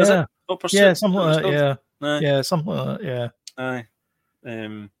Pursuit, is it? Hot Pursuit? Yeah, something like that, yeah. Yeah, something like that, yeah.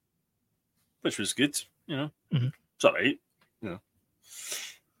 Aye. Which was good, It's all right,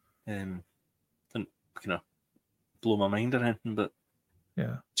 Didn't kind of blow my mind or anything, but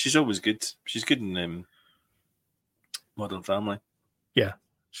yeah, she's always good. She's good in Modern Family. Yeah,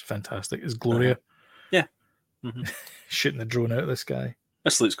 she's fantastic. It's Gloria. Yeah. Shooting the drone out of the sky.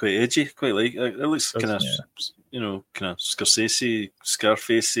 This looks quite edgy, quite like it looks kind of kind of Scorsese,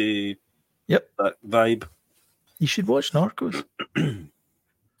 Scarfacey. Yep, that vibe. You should watch Narcos.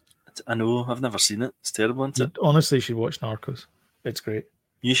 I know, I've never seen it. It's terrible, isn't it? Honestly, you should watch Narcos. It's great.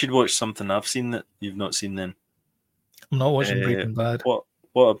 You should watch something I've seen that you've not seen then. I'm not watching Breaking Bad. What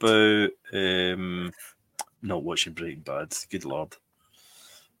about not watching Breaking Bad? Good Lord.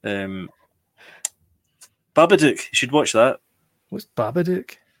 Babadook. You should watch that. What's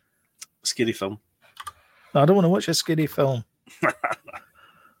Babadook? Scary film. No, I don't want to watch a scary film.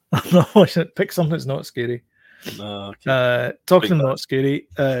 I'm not watching it. Pick something that's not scary. No, okay. Talking not scary,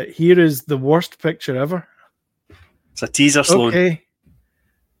 here is the worst picture ever. It's a teaser, Sloan. Okay.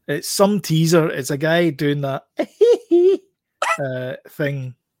 It's some teaser. It's a guy doing that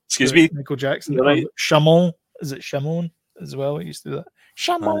thing. Excuse me? Michael Jackson. Right. Chamon. Is it Chamon as well? He used to do that.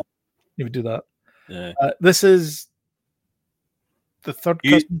 Chamon. He would do that. Yeah. This is the third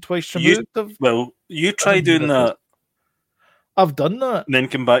cousin twice removed. You try doing that. I've done that. And then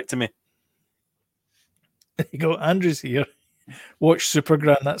come back to me. There you go. Andrew's here. Watch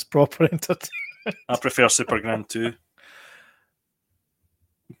Supergran. That's proper entertainment. I prefer Super Grand 2.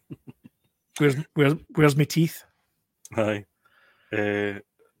 Where's my teeth? Aye. Do you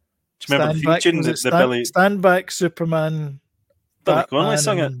remember the theme tune? The Billy... Stand Back, Superman, Billy Connolly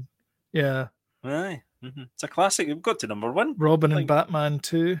sung it. Yeah. Aye. Mm-hmm. It's a classic. We've got to number 1. Robin and Batman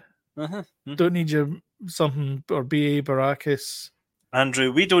 2. Mm-hmm. Don't need your something or B.A. Baracus.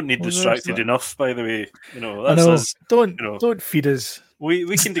 Andrew, we don't need distracted enough, by the way. That's I know. Us, don't feed us. We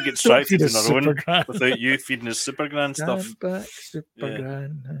can get distracted on our own without you feeding us Super Grand stuff. Back, Super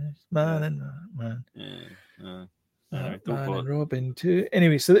Grand, man and man. Batman and Robin too.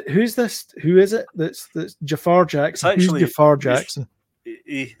 Anyway, so who's this? Who is it? That's Jafar Jackson. Who's Jafar Jackson?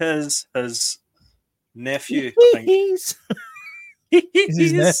 He is his nephew. I think.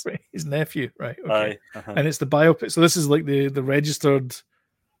 He's his nephew, right? Okay. And it's the biopic. So this is like the registered,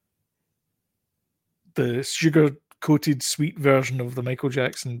 the sugar-coated sweet version of the Michael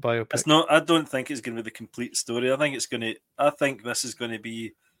Jackson biopic. It's not. I don't think it's going to be the complete story. I think this is going to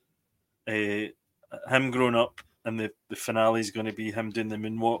be him growing up, and the finale is going to be him doing the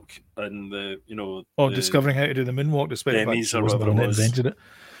moonwalk and discovering how to do the moonwalk despite the fact he wasn't the one that invented it.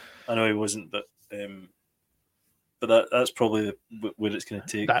 I know he wasn't, but that's probably where it's going to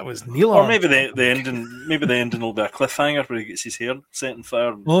take. That was Neil. Or maybe the ending. Maybe the ending will be a cliffhanger where he gets his hair set on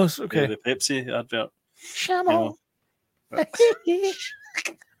fire. Oh, it's okay. The Pepsi advert. Shamo. God,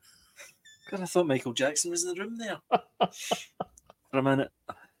 I thought Michael Jackson was in the room there for a minute.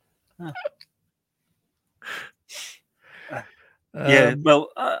 Yeah, well,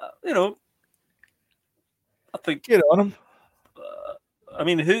 I think get on him. I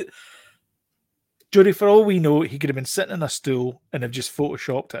mean, who? Jody, for all we know, he could have been sitting in a stool and have just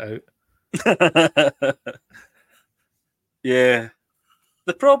photoshopped it out. Yeah.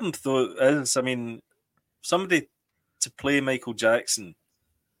 The problem, though, is, I mean, somebody to play Michael Jackson,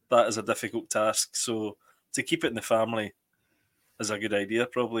 that is a difficult task. So to keep it in the family is a good idea,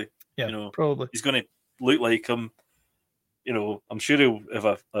 probably. Yeah, probably. He's going to look like him. I'm sure he'll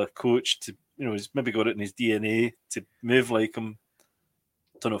have a coach to, he's maybe got it in his DNA to move like him.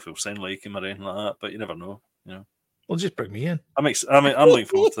 Don't know if he'll sound like him or anything like that, but you never know. Well, just bring me in. I'm looking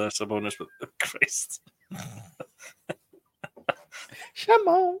forward to this. I'm honest, but Christ.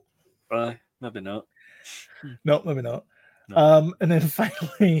 Shamo. Maybe not. No, maybe not. No. And then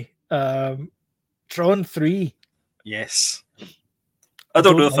finally, Tron 3. Yes. I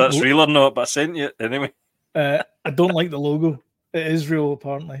don't know if that's real or not, but I sent you it anyway. I don't like the logo. It is real,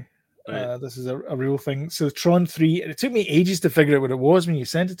 apparently. Right. This is a real thing. So Tron 3, and it took me ages to figure out what it was when you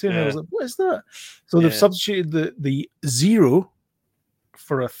sent it to me. I was like, what is that? So they've substituted the 0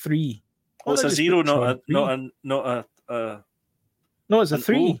 for a 3. Well, it's a 0, not a No, it's a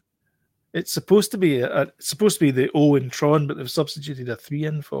 3. O. It's supposed to be the O in Tron, but they've substituted a 3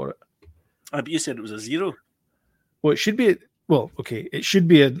 in for it. But you said it was a 0. Well, it should be. Well, okay, it should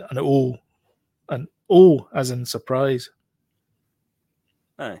be an O as in surprise.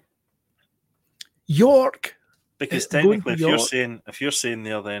 Aye. York. Because technically, if you're saying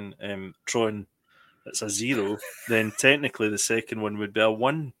there, then Tron, it's a 0. Then technically the second one would be a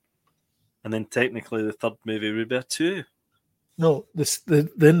 1, and then technically the third movie would be a 2. No,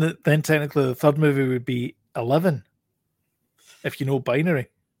 then technically the third movie would be 11. If you know binary.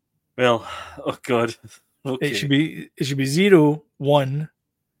 Well, oh god. Okay. It should be 0, 1,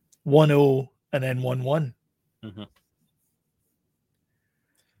 1 0, and then 1 1. Mm-hmm.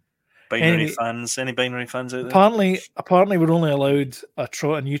 Binary fans? Any binary fans out there? Apparently, we're only allowed a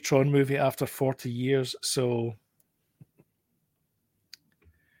new Tron movie after 40 years. So,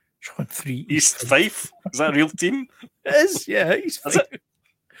 Tron 3. East Fife? Is that a real team? It is. Yeah, East Fife.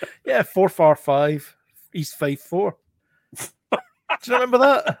 Yeah, 4-5, East Fife 4. Do you remember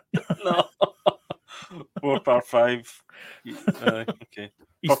that? No. 4-5. Okay.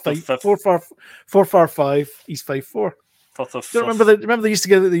 East Fife 4-5, East Fife 4. Do you remember they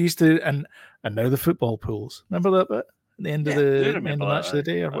used to and now the football pools. Remember that bit at the end of the match of the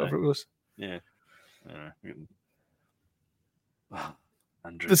day or whatever it was. Yeah.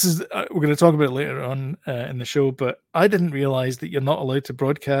 Andrew. This is we're going to talk about it later on in the show, but I didn't realize that you're not allowed to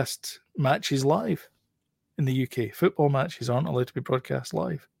broadcast matches live in the UK. Football matches aren't allowed to be broadcast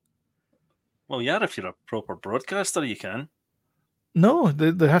live. Well, yeah, if you're a proper broadcaster, you can. No,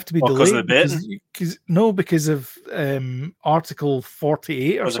 they have to be delayed because of Article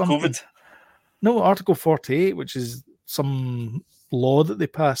 48 or something. COVID? No, Article 48, which is some law that they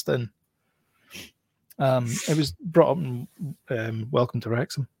passed in. It was brought up in Welcome to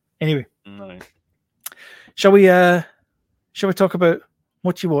Wrexham. Anyway, no. Shall we talk about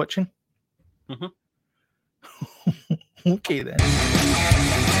what you're watching? Mm-hmm. Okay then.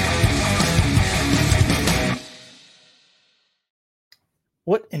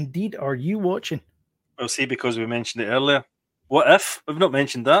 What indeed are you watching? We'll see, because we mentioned it earlier. What If? We've not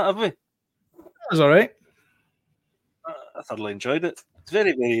mentioned that, have we? That was all right. I thoroughly enjoyed it. It's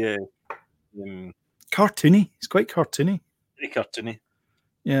very, very cartoony. It's quite cartoony. Very cartoony.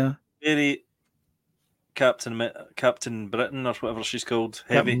 Yeah. Very Captain Britain, or whatever she's called.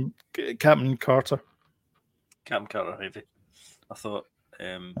 Heavy. Captain Carter. Captain Carter heavy. I thought I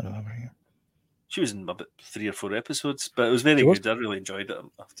don't know. she was in about 3 or 4 episodes, but it was very good. I really enjoyed it,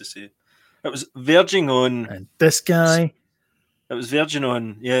 I have to say. It was verging on... And this guy... It was verging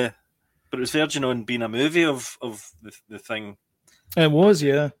on, yeah. But it was verging on being a movie of the thing. It was,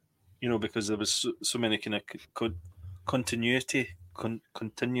 yeah. You know, because there was so many kind of continuous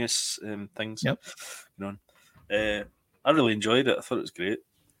things. Yep. You know, I really enjoyed it. I thought it was great.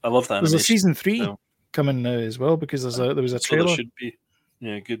 I love that. There's a season 3 coming now as well, because there was a trailer. There should be.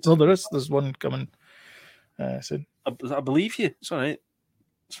 Yeah, good. Well, there is. There's one coming soon. I believe you. It's all right.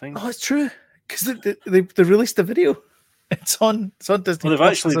 It's fine. Oh, it's true, because they released a video. It's on Disney. Well, they've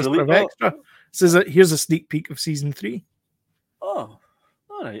actually released extra. It says that here's a sneak peek of season 3. Oh,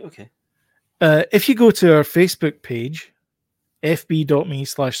 all right, okay. If you go to our Facebook page,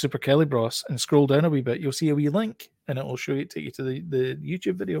 fb.me/SuperKellyBros, and scroll down a wee bit, you'll see a wee link, and it will take you to the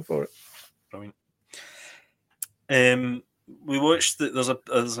YouTube video for it. Brilliant. We watched that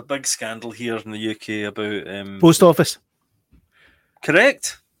there's a big scandal here in the UK about Post Office.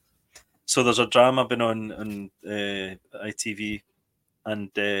 Correct. So there's a drama been on ITV,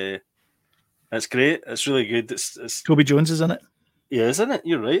 and it's great. It's really good. It's Toby Jones is in it. Yeah, isn't it?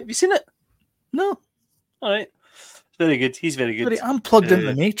 You're right. Have you seen it? No. All right. It's very good. He's very good. I'm plugged into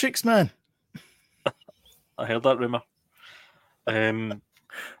the Matrix, man. I heard that rumour.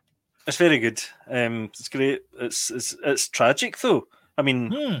 It's very good. It's great. It's tragic though. I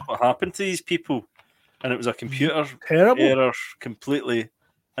mean, what happened to these people? And it was a computer error completely.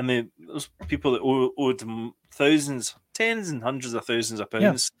 And those people that owed them thousands, tens and hundreds of thousands of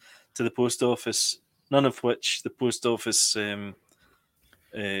pounds to the post office, none of which the post office. And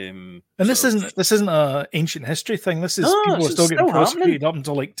this isn't a ancient history thing. This is people are still getting prosecuted up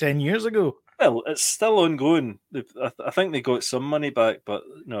until like 10 years ago. Well, it's still ongoing. I think they got some money back, but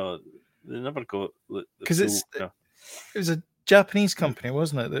no, they never got because it was a Japanese company,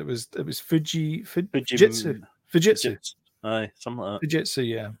 wasn't it? It was Fujitsu. Aye, something like that. Fujitsu,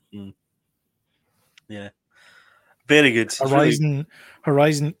 yeah. Yeah. Very good. Horizon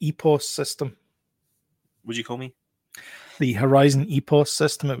EPOS system. Would you call me? The Horizon EPOS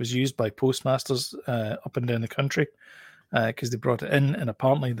system. It was used by postmasters up and down the country because they brought it in, and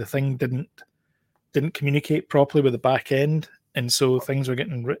apparently the thing didn't communicate properly with the back end, and so things were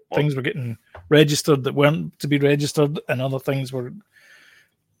getting registered that weren't to be registered, and other things were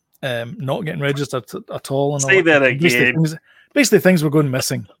not getting registered at all. And say that again. Basically, things were going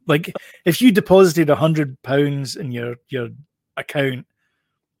missing. Like if you deposited £100 in your account,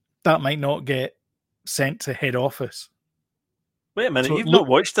 that might not get sent to head office. Wait a minute, so you've not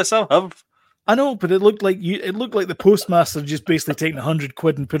watched this? I have. I know, but it looked like the postmaster just basically taking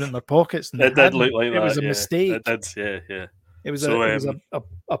 £100 and putting it in their pockets. And it did look like that. It was a mistake. It did, yeah. It was a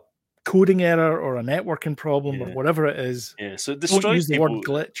coding error or a networking problem or whatever it is. Yeah, so it destroyed Don't use the word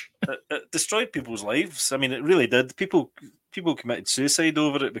glitch. It destroyed people's lives. I mean, it really did. People committed suicide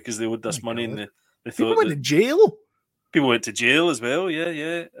over it because they owed this money, and they thought people went to jail. People went to jail as well,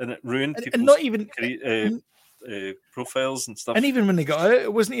 yeah, and it ruined people's and not even profiles and stuff. And even when they got out,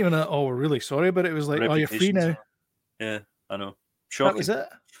 it wasn't even we're really sorry, but it was like, you're free now. Yeah, I know. Shocking. That was it.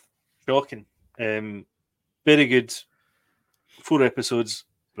 Shocking. Very good. 4 episodes.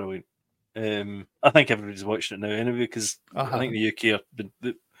 Brilliant. I think everybody's watching it now anyway, because I think the UK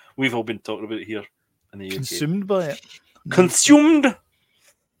we've all been talking about it here in the UK. Consumed by it. Consumed.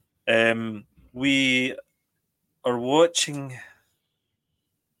 We are watching.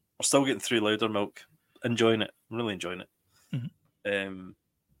 We're still getting through Louder Milk. Enjoying it. I'm really enjoying it. Mm-hmm.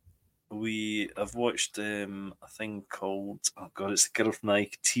 We have watched a thing called it's the Girl with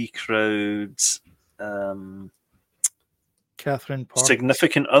Nike Tea Crowds. Catherine Park.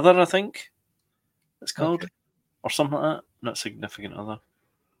 Significant Other, I think it's called, or something like that. Not Significant Other.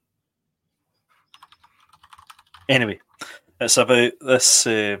 Anyway, it's about this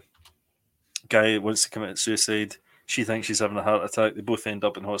guy who wants to commit suicide. She thinks she's having a heart attack. They both end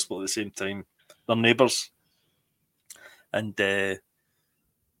up in hospital at the same time. They're neighbours, and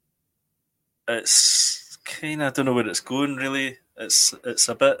it's kind of, I don't know where it's going really. It's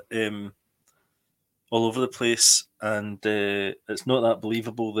a bit all over the place, and it's not that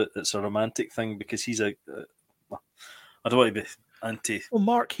believable that it's a romantic thing, because he's I don't want to be anti. Well,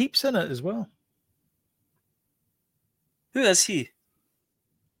 Mark Heap's in it as well. Who is he?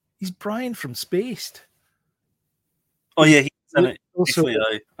 He's Brian from Spaced. Oh yeah, he's in it. Also,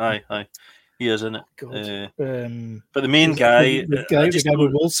 aye. He is in it. But the main guy, the guy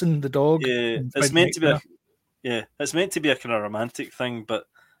with Wilson, the dog. Yeah, it's meant to be. It's meant to be a kind of romantic thing, but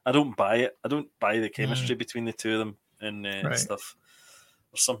I don't buy it. I don't buy the chemistry between the two of them and stuff.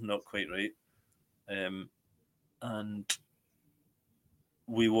 There's something not quite right. And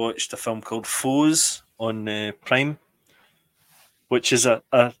we watched a film called Foes on Prime, which is a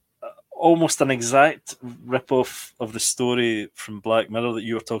almost an exact rip-off of the story from Black Mirror that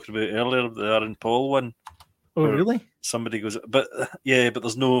you were talking about earlier, the Aaron Paul one. Oh, really? Somebody goes, but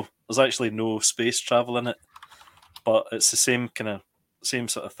there's actually no space travel in it, but it's the same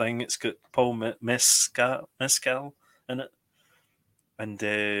sort of thing. It's got Paul Mescal in it, and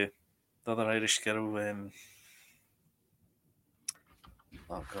the other Irish girl.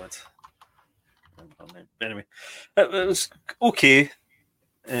 Oh God. Anyway, it was okay.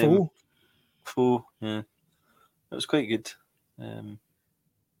 Foe, yeah, it was quite good. I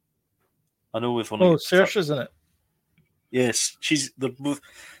know we've only. Oh, Saoirse's in it. Yes, they're both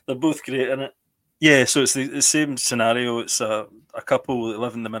great in it. Yeah, so it's the same scenario. It's a couple that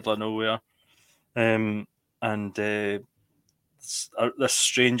live in the middle of nowhere, and this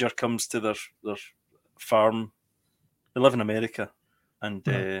stranger comes to their farm. They live in America,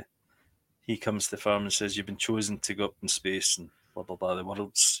 and he comes to the farm and says, "You've been chosen to go up in space," and blah blah blah. The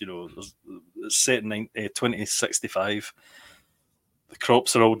world's, it's set in 2065. The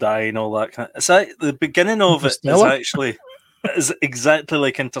crops are all dying, all that kind of. It's like the beginning of it is exactly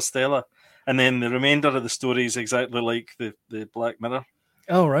like Interstellar, and then the remainder of the story is exactly like the Black Mirror.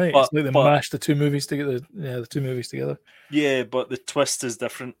 Oh right, it's like they mashed the two movies together. Yeah, the two movies together. Yeah, but the twist is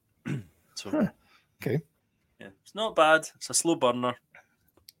different. Okay. Yeah, it's not bad. It's a slow burner.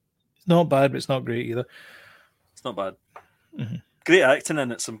 It's not bad, but it's not great either. It's not bad. Mm-hmm. Great acting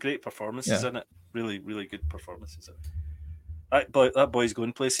in it. Some great performances in it. Really, really good performances in it. That boy's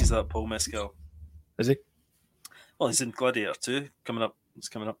going places, that Paul Mescal. Is he? Well, he's in Gladiator 2 coming up. It's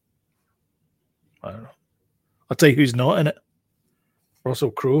coming up. I don't know. I'll tell you who's not in it.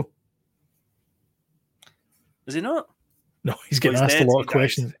 Russell Crowe. Is he not? No, he's getting asked a lot of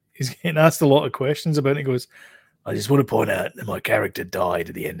questions. He's getting asked a lot of questions about it. He goes, I just want to point out that my character died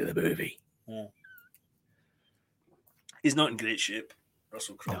at the end of the movie. Yeah. He's not in great shape,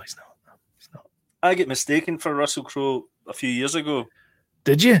 Russell Crowe. No, he's not. I get mistaken for Russell Crowe a few years ago.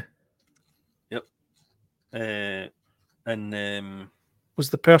 Did you? Yep.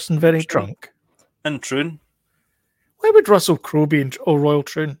 Was the person very drunk? In Troon. Why would Russell Crowe be in Royal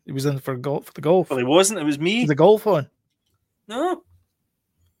Troon? He was in for the golf. Well, he wasn't. It was me. Was the golf on? No.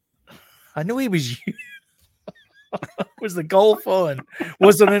 I know he was you. Was the golf on?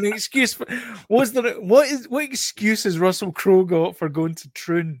 Was there an excuse? What excuse has Russell Crowe got for going to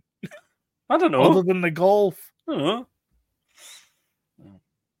Troon? I don't know. Other than the golf. I don't know.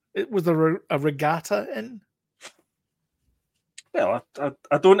 It was a regatta in. Well,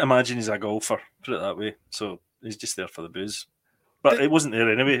 I don't imagine he's a golfer, put it that way. So he's just there for the booze. But it wasn't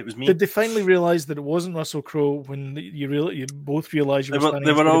there anyway. It was me. Did they finally realise that it wasn't Russell Crowe when you both realised you were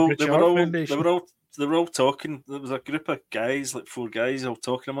they were all talking. There was a group of guys, like 4 guys, all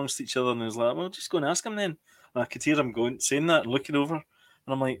talking amongst each other, and I was like, "Well, just go and ask him then." And I could hear him saying that and looking over, and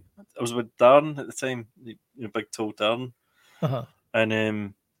I'm like, I was with Darren at the time, big tall Darren,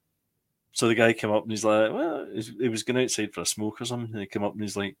 and so the guy came up and he's like, "Well, he was going outside for a smoke or something." And he came up and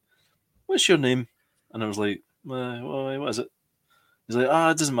he's like, "What's your name?" And I was like, "Well, what is it?" He's like,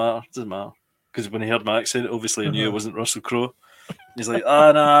 it doesn't matter. Because when he heard my accent, obviously I knew it wasn't Russell Crowe. He's like,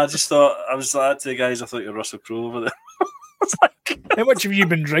 I just thought, I was like to the guys, I thought you were Russell Crowe over there. I was like, how much have you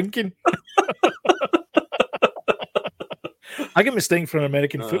been drinking? I get mistaken for an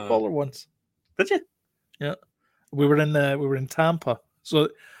American footballer once. Did you? Yeah. We were in Tampa. So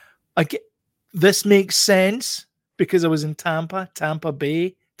this makes sense because I was in Tampa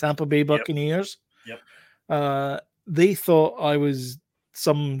Bay Buccaneers. Yep. They thought I was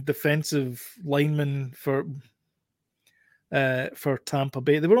some defensive lineman for Tampa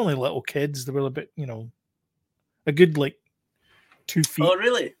Bay. They were only little kids. They were a bit, a good 2 feet. Oh,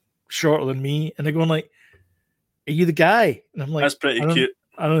 really? Shorter than me, and they're going like, "Are you the guy?" And I'm like, "That's pretty cute."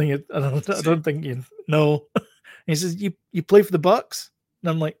 I don't think you know. And he says, "You play for the Bucks?"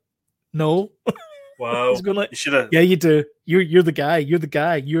 And I'm like, "No." Wow. He's going like, "You should have." Yeah, you do. You're the guy. You're the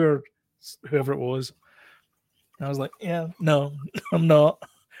guy. You're whoever it was. And I was like, "Yeah, no, I'm not."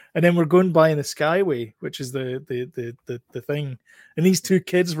 And then we're going by in the Skyway, which is the thing. And these 2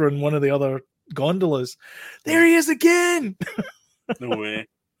 kids were in one of the other gondolas. There he is again. No way.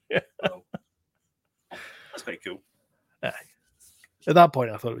 Yeah. Wow. That's quite cool. At that point,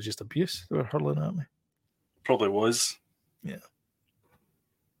 I thought it was just abuse they were hurling at me. Probably was. Yeah.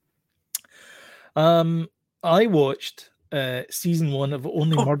 I watched season 1 of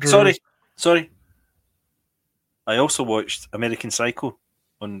Only Murderers. Sorry. I also watched American Psycho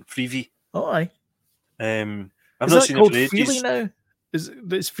on Freeview. Oh, aye. I've not seen it for ages. Freely now? Is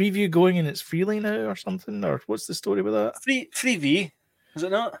Freeview going and it's freely now or something? Or what's the story with that? Freeview, is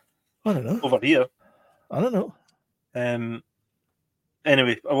it not? I don't know. Over here. I don't know.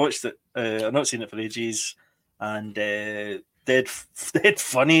 Anyway, I watched it. I've not seen it for ages, and dead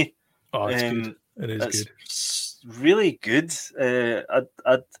funny. Oh, it's good. It is good. Really good.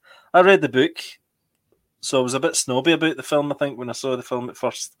 I read the book, so I was a bit snobby about the film, I think, when I saw the film at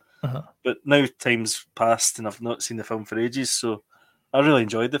first. Uh-huh. But now time's passed and I've not seen the film for ages, so I really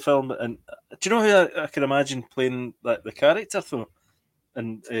enjoyed the film. And do you know who I can imagine playing the character, though?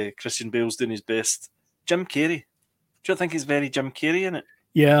 And Christian Bale's doing his best. Jim Carrey. Do you think he's very Jim Carrey in it?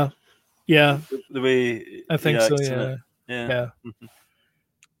 Yeah. The way I think so. Yeah. Mm-hmm.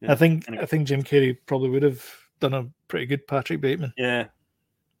 Yeah. I think Jim Carrey probably would have done a pretty good Patrick Bateman. Yeah.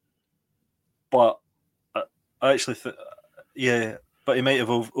 But I actually but he might have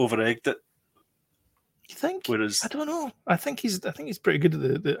over-egged it. You think? Whereas I don't know. I think he's pretty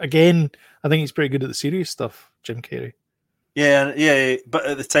good at I think he's pretty good at the serious stuff, Jim Carrey. Yeah. But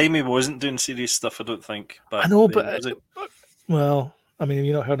at the time he wasn't doing serious stuff, I don't think. I know, but well, I mean,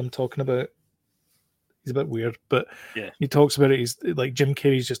 you not heard him talking about. He's a bit weird, but he talks about it. He's like Jim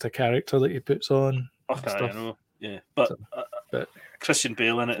Carrey's just a character that he puts on. Okay, I know. Yeah, but Christian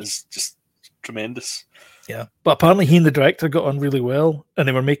Bale in it is just tremendous. Yeah, but apparently he and the director got on really well, and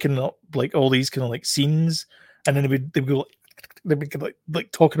they were making up like all these kind of like scenes, and then they'd be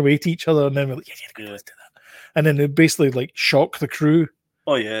like talking away to each other, and then we're like, let's do that, and then they basically like shock the crew.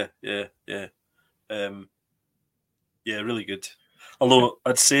 Oh yeah, really good. Although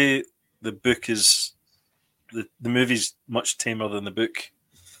I'd say the book is the movie's much tamer than the book.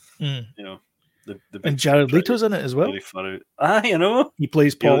 You know, the and Jared Leto's in it as well. Very far out. You know, he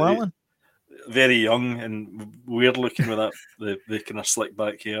plays Paul Allen. Very young and weird looking with that the kind of slick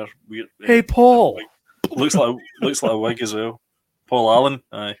back hair. Weird. Hey, Paul. Looks like a wig as well. Paul Allen.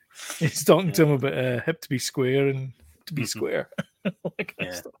 Aye. He's talking to him about hip to be square and to be square.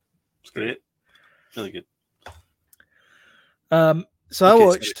 It's great. Really good. So I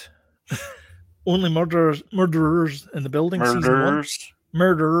watched Only Murderers in the Building season 1.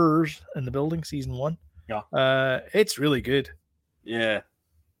 Murderers in the Building season 1. Yeah. It's really good. Yeah.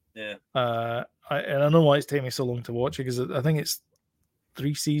 I don't know why it's taking me so long to watch it, because I think it's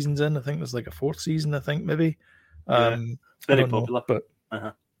 3 seasons in. I think there's like a 4th season, I think, maybe. It's very popular. But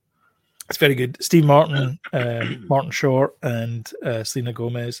it's very good. Steve Martin, Martin Short, and Selena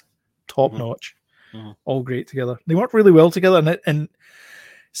Gomez, top notch. All great together. They work really well together, and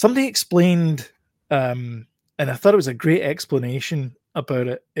somebody explained, and I thought it was a great explanation about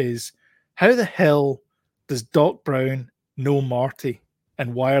it, is how the hell does Doc Brown know Marty,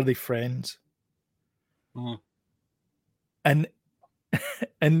 and why are they friends? And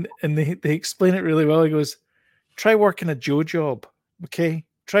they explain it really well. He goes, try working a Joe job, okay?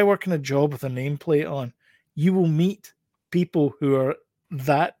 Try working a job with a nameplate on. You will meet people who are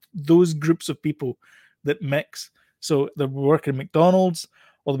those groups of people that mix. So they'll be working at McDonald's,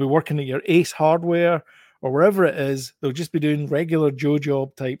 or they'll be working at your Ace Hardware, or wherever it is. They'll just be doing regular Joe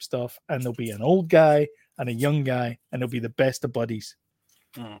job type stuff, and there'll be an old guy and a young guy, and they'll be the best of buddies.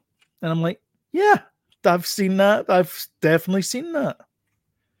 And I'm like, yeah, I've seen that. I've definitely seen that.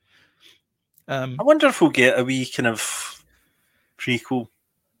 I wonder if we'll get a wee kind of prequel.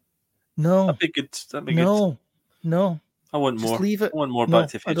 No, that'd be good. No. I want just more. Leave it. I want more Back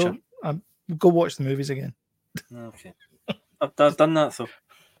to the Future. Go watch the movies again. Okay, I've done that though.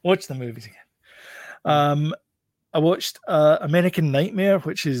 Watch the movies again. I watched American Nightmare,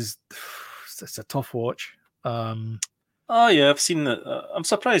 which is it's a tough watch. Oh yeah, I've seen that. I'm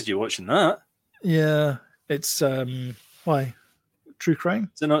surprised you're watching that. Yeah, it's why true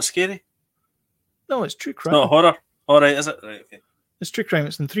crime? Is it not scary? No, it's true crime. It's not horror. All right, is it? Right, okay. It's true crime.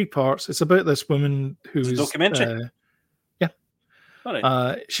 It's in 3 parts. It's about this woman who's a documentary. All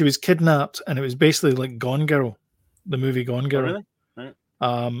right. She was kidnapped, and it was basically like Gone Girl, the movie Gone Girl. Oh, really?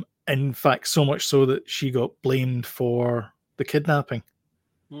 Right. In fact, so much so that she got blamed for the kidnapping,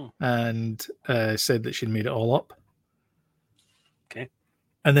 and said that she'd made it all up. Okay.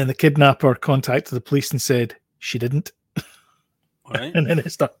 And then the kidnapper contacted the police and said she didn't. All right. And then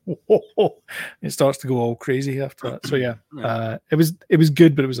it starts to go all crazy after that. So yeah, it was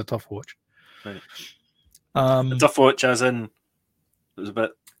good, but it was a tough watch. Right. A tough watch, as in it was a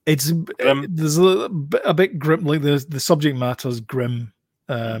bit It's Grim. There's a bit grim, like the subject matter is grim,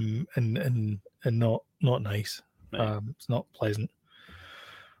 and not nice. Right. It's not pleasant.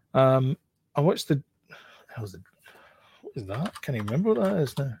 I watched the. What is that? Can't even remember what that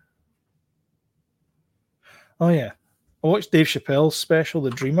is now. Oh yeah, I watched Dave Chappelle's special, The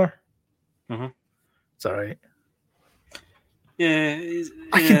Dreamer. It's all right. Yeah,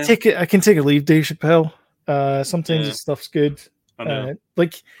 I can take it. I can take a leave, Dave Chappelle. Sometimes his stuff's good.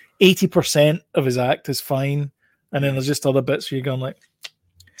 Like 80% of his act is fine, and then there's just other bits where you're going like.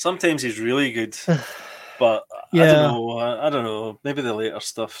 Sometimes he's really good, but I don't know. Maybe the later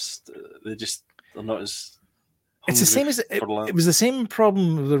stuffs they're not as. It's the same as it was the same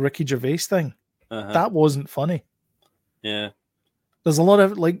problem with the Ricky Gervais thing. That wasn't funny. Yeah, there's a lot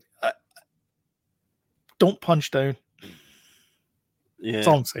of like, don't punch down. Yeah, that's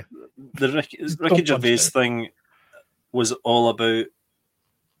all I'm saying. The Ricky Gervais thing was all about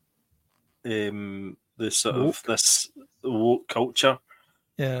the sort of this woke culture.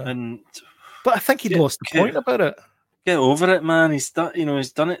 Yeah, but I think he'd lost the point about it. Get over it, man. He's done.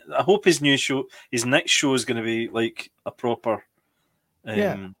 He's done it. I hope his next show is going to be like a proper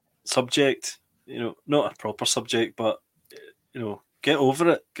subject. Not a proper subject, but get over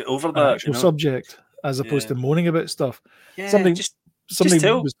it. Get over that actual subject, as opposed to moaning about stuff. Yeah, something was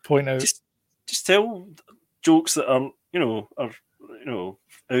pointing out. Just tell jokes that are out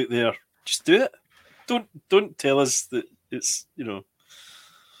there. Just do it. Don't tell us that it's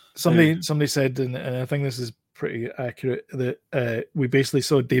Somebody said, and I think this is pretty accurate, that we basically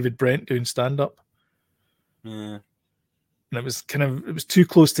saw David Brent doing stand-up. Yeah. And it was too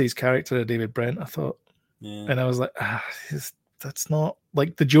close to his character of David Brent, I thought. Yeah. And I was like, that's not,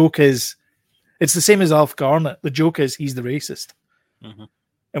 like, the joke is, it's the same as Alf Garnett. The joke is he's the racist. Mm-hmm.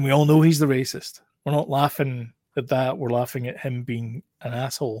 And we all know he's the racist. We're not laughing at that. We're laughing at him being an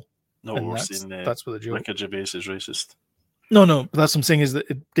asshole. No, we're saying that's what the joke. Ricky Gervais is racist. No, but that's what I'm saying is that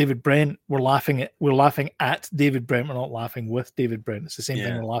David Brent, we're laughing at David Brent, we're not laughing with David Brent. It's the same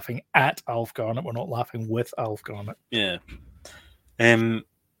thing, we're laughing at Alf Garnett, we're not laughing with Alf Garnett. Yeah. Yeah.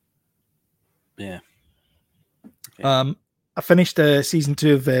 Okay. I finished season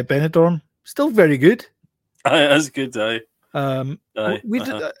 2 of Benidorm. Still very good. That's good, aye. We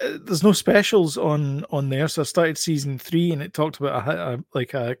did. There's no specials on there, so I started season 3, and it talked about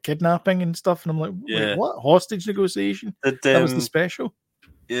a kidnapping and stuff, and I'm like, wait, what? Hostage negotiation? That was the special.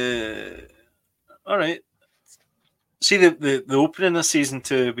 Yeah. All right. See the opening of season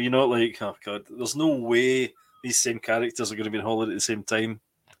 2, but you're not like, oh god, there's no way these same characters are going to be on holiday at the same time.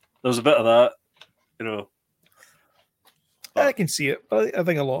 There was a bit of that, I can see it, but I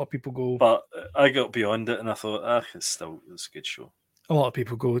think a lot of people go. But I got beyond it, and I thought, it's a good show. A lot of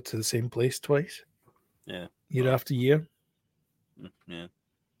people go to the same place twice. Yeah, year after year. Yeah.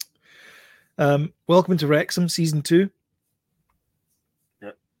 Welcome to Wrexham season 2.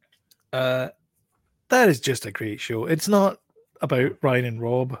 Yep. That is just a great show. It's not about Ryan and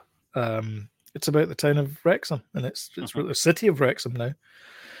Rob. It's about the town of Wrexham, and it's the city of Wrexham now.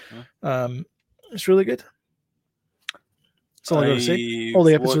 It's really good. That's all I got to say. All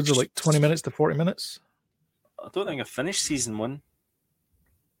the episodes are like 20 minutes to 40 minutes. I don't think I finished season 1.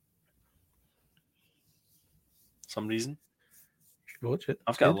 Some reason. You should watch it.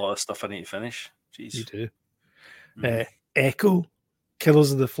 I've got a lot of stuff I need to finish. Jeez. You do. Echo,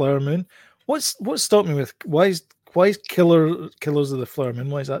 Killers of the Flower Moon. What stopped me with why is Killers of the Flower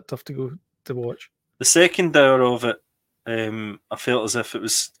Moon? Why is that tough to watch? The second hour of it, I felt as if it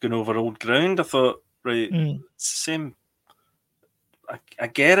was going over old ground. I thought, right, it's the same. I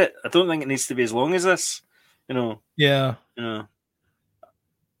get it. I don't think it needs to be as long as this. Yeah. I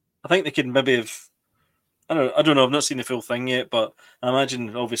think they could maybe have. I don't know. I've not seen the full thing yet, but I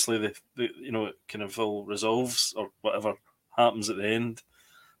imagine obviously the it kind of all resolves or whatever happens at the end.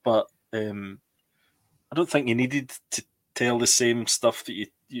 But I don't think you needed to tell the same stuff that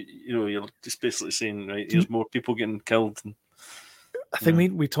you're just basically saying, right, there's more people getting killed. I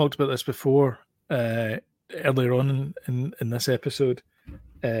think we talked about this before. Earlier on in this episode,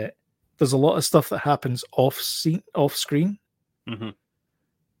 there's a lot of stuff that happens off screen,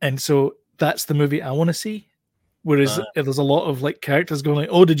 and so that's the movie I want to see. Whereas there's a lot of like characters going like,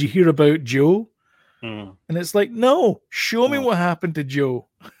 "Oh, did you hear about Joe?" And it's like, no, show me what happened to Joe.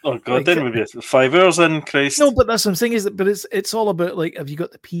 Oh god, like, then we'd be 5 hours in, Christ. No, but that's what I'm saying is that, but it's all about like, have you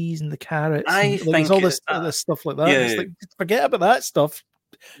got the peas and the carrots? I think all this stuff like that. Yeah, it's like, forget about that stuff.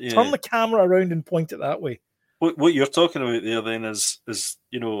 Yeah. Turn the camera around and point it that way. What you're talking about there then is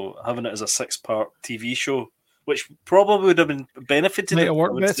having it as a 6-part TV show, which probably would have been benefited. Might have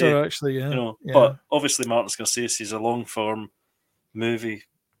worked better, actually. Yeah. But obviously Martin Scorsese is a long form movie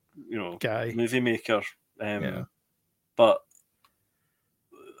guy, movie maker. But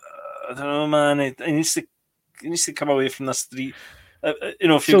I don't know, man. It needs to come away from this three.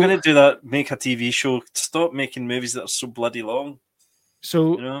 If you're going to do that, make a TV show. Stop making movies that are so bloody long.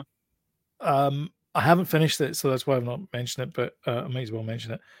 So, I haven't finished it, so that's why I've not mentioned it. But I might as well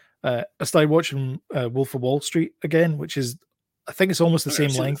mention it. I started watching Wolf of Wall Street again, which is, I think it's almost the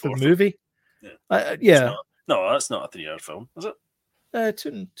same length of movie. Yeah. No, that's not a 3 hour film, is it?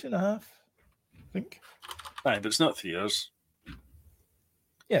 Two and a half, I think. Aye, but it's not 3 hours.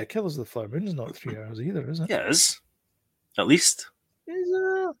 Yeah, Killers of the Flower Moon is not 3 hours either, is it? Yeah, it is. At least. Is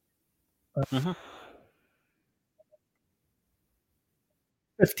it?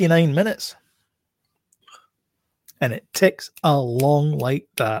 59 minutes. And it ticks along like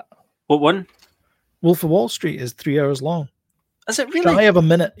that. What one? Wolf of Wall Street is 3 hours long. Is it really? Shy of a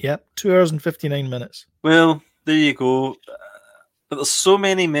minute, yep. 2 hours and 59 minutes. Well, there you go. But there's so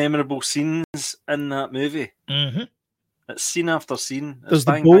many memorable scenes in that movie. Mm-hmm. It's scene after scene. It's there's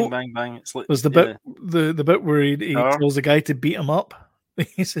bang, the boat. Bang, bang, bang. It's like, there's the bit the bit where he tells the guy to beat him up.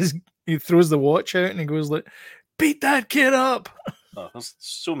 He says he throws the watch out and he goes like, "Beat that kid up." Oh, there's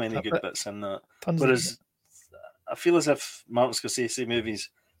so many good bits in that. Tons Whereas I feel as if Martin Scorsese movies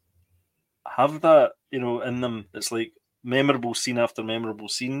have that, in them. It's like memorable scene after memorable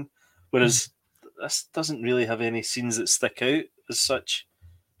scene. Whereas this doesn't really have any scenes that stick out as such.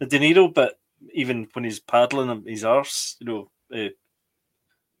 The De Niro bit, even when he's paddling his arse,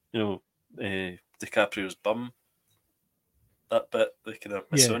 DiCaprio's bum. That bit, the kind of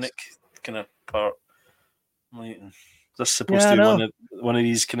Masonic kind of part. Like, is this supposed to be one of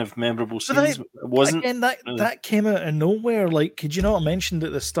these kind of memorable scenes? It wasn't. Again, that came out of nowhere. Like, could you not have mentioned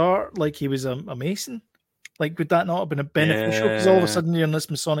at the start, like he was a Mason? Like, would that not have been a beneficial? Because all of a sudden you're in this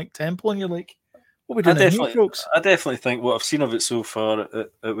Masonic temple and you're like, what are we doing here, folks? I definitely think what I've seen of it so far,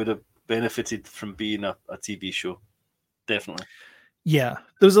 it would have benefited from being a TV show. Definitely. Yeah,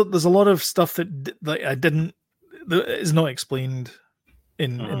 there's a lot of stuff that is not explained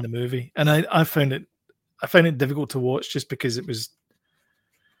in the movie, and I found it difficult to watch just because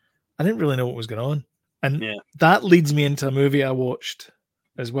I didn't really know what was going on, and that leads me into a movie I watched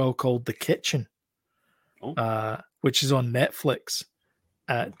as well called The Kitchen, which is on Netflix.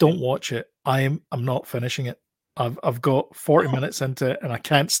 Don't watch it. I'm not finishing it. I've got 40 minutes into it and I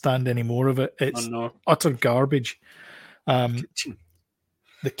can't stand any more of it. It's utter garbage. The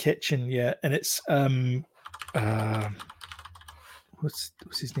Kitchen, yeah, and it's what's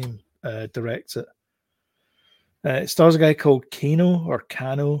his name? Directs it. It stars a guy called Kano.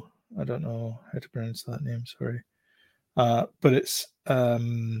 I don't know how to pronounce that name. Sorry, but it's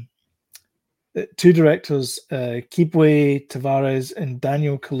two directors, Kibwe Tavares and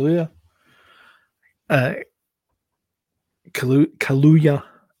Daniel Kaluuya. Kaluuya,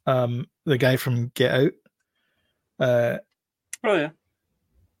 the guy from Get Out. Oh yeah.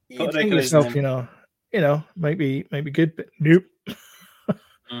 You think yourself, might be good, but nope.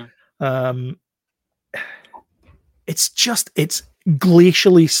 It's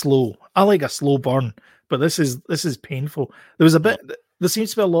glacially slow. I like a slow burn, but this is painful. There was a bit. There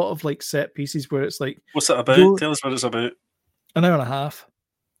seems to be a lot of like set pieces where it's like, what's it about? Tell us what it's about. An hour and a half.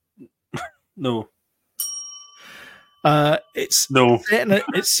 No. It's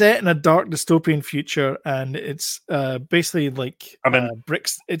set in a dark dystopian future, and it's basically like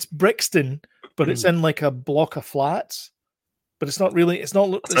it's Brixton, but it's in like a block of flats. But it's not really. It's not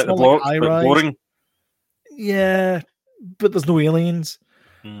like high rise. Boring. Yeah, but there's no aliens.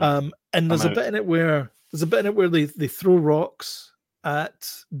 And there's a bit in it where they throw rocks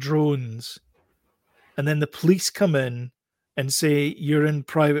at drones, and then the police come in and say, "You're in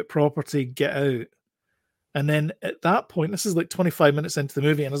private property. Get out." And then at that point, this is like 25 minutes into the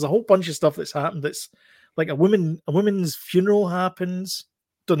movie, and there's a whole bunch of stuff that's happened. That's like a woman's funeral happens.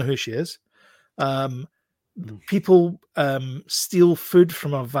 Don't know who she is. People steal food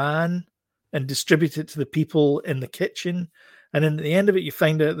from a van and distribute it to the people in the kitchen. And then at the end of it, you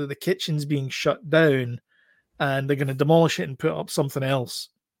find out that the kitchen's being shut down and they're going to demolish it and put up something else.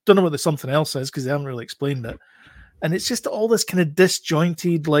 Don't know what the something else is because they haven't really explained it. And it's just all this kind of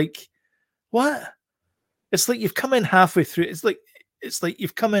disjointed, like, what? It's like you've come in halfway through. It's like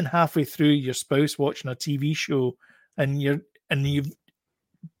you've come in halfway through your spouse watching a TV show,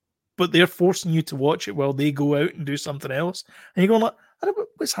 but they're forcing you to watch it while they go out and do something else, and you're going like, I don't know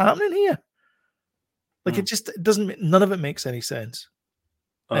what's happening here. Like it doesn't. None of it makes any sense,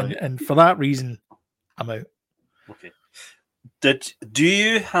 and for that reason, I'm out. Okay. Do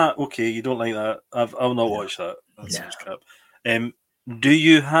you have? Okay, you don't like that. I'll not watch that. That sounds crap. Do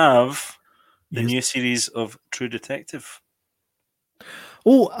you have the new series of True Detective?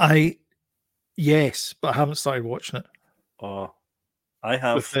 Oh, yes, but I haven't started watching it. Oh, I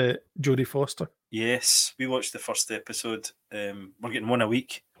have. With Jodie Foster. Yes, we watched the first episode. We're getting one a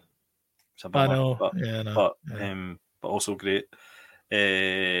week. It's a bummer, I know. but, yeah, I know. But, yeah. But also great.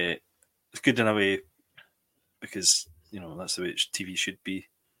 It's good in a way because that's the way TV should be.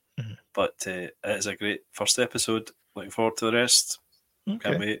 Mm-hmm. But it is a great first episode. Looking forward to the rest. Okay.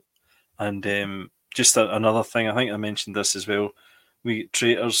 Can't wait. And just another thing, I think I mentioned this as well. We get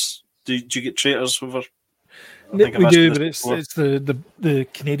traitors. Do you get traitors over? We do, but it's the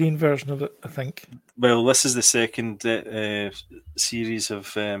Canadian version of it, I think. Well, this is the second series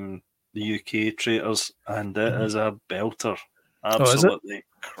of the UK traitors, and it is a belter. Absolutely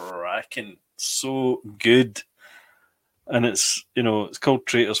cracking. So good. And it's called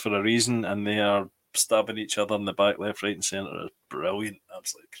Traitors for a reason, and they are stabbing each other in the back, left, right, and centre. It's brilliant.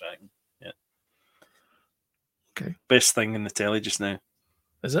 Absolutely cracking. Yeah. Okay. Best thing in the telly just now.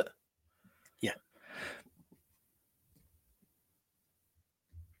 Is it? Yeah.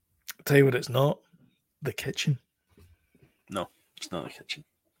 I'll tell you what, it's not. The Kitchen. No, it's not The Kitchen.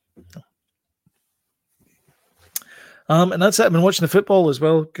 No. And that's it. I've been watching the football as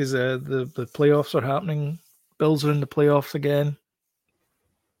well because the playoffs are happening. Bills are in the playoffs again.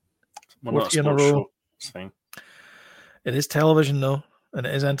 We're not a sports show. It's fine. It is television though, and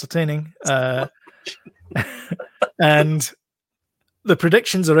it is entertaining. And the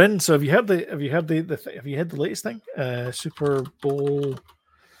predictions are in. So have you heard the latest thing? Super Bowl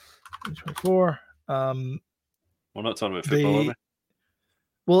 24. We're not talking about football, are we?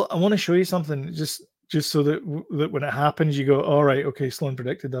 Well, I want to show you something just so that when it happens, you go, all right, okay, Sloan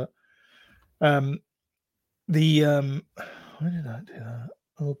predicted that. Why did I do that?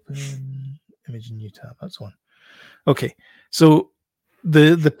 Open image new tab. That's one. Okay, so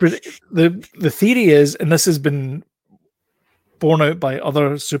the theory is, and this has been borne out by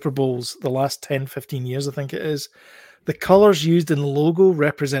other Super Bowls the last 10, 15 years, I think it is, the colors used in the logo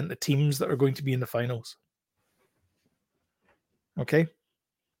represent the teams that are going to be in the finals. Okay,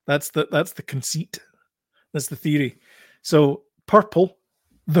 that's the conceit. That's the theory. So purple,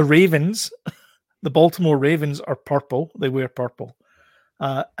 the Ravens, the Baltimore Ravens are purple. They wear purple.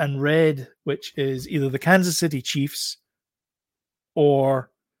 And red, which is either the Kansas City Chiefs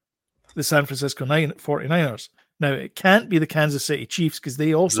or the San Francisco 49ers. Now, it can't be the Kansas City Chiefs because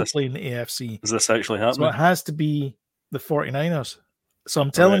they also play in the AFC. Is this actually happening? So it has to be the 49ers. So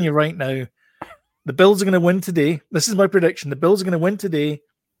I'm telling you right now, the Bills are going to win today. This is my prediction. The Bills are going to win today.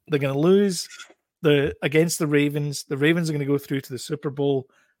 They're going to lose against the Ravens. The Ravens are going to go through to the Super Bowl,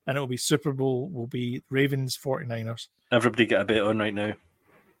 and it will be Ravens 49ers. Everybody get a bet on right now.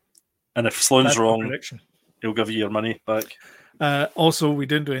 And if Sloan's wrong, he'll give you your money back. Also, we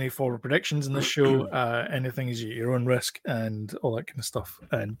don't do any forward predictions in this show. Anything is at your own risk and all that kind of stuff.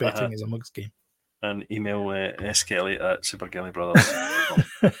 And betting is a mug's game. And email skelly at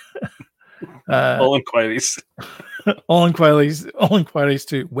SuperKellyBros. All inquiries. all inquiries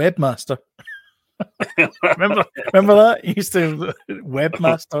to Webmaster. remember that? You used to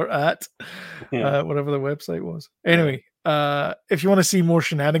Webmaster at whatever the website was. Anyway, if you want to see more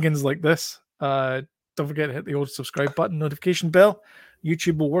shenanigans like this, don't forget to hit the old subscribe button, notification bell.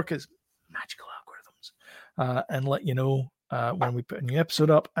 YouTube will work its magical algorithms and let you know when we put a new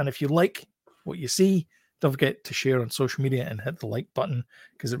episode up. And if you like what you see, don't forget to share on social media and hit the like button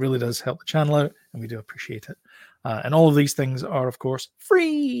because it really does help the channel out and we do appreciate it. And all of these things are, of course,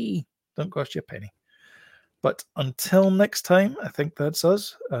 free. Don't cost you a penny. But until next time, I think that's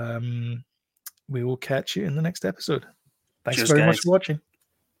us. We will catch you in the next episode. Thanks very much for watching.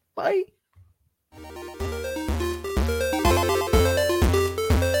 Bye.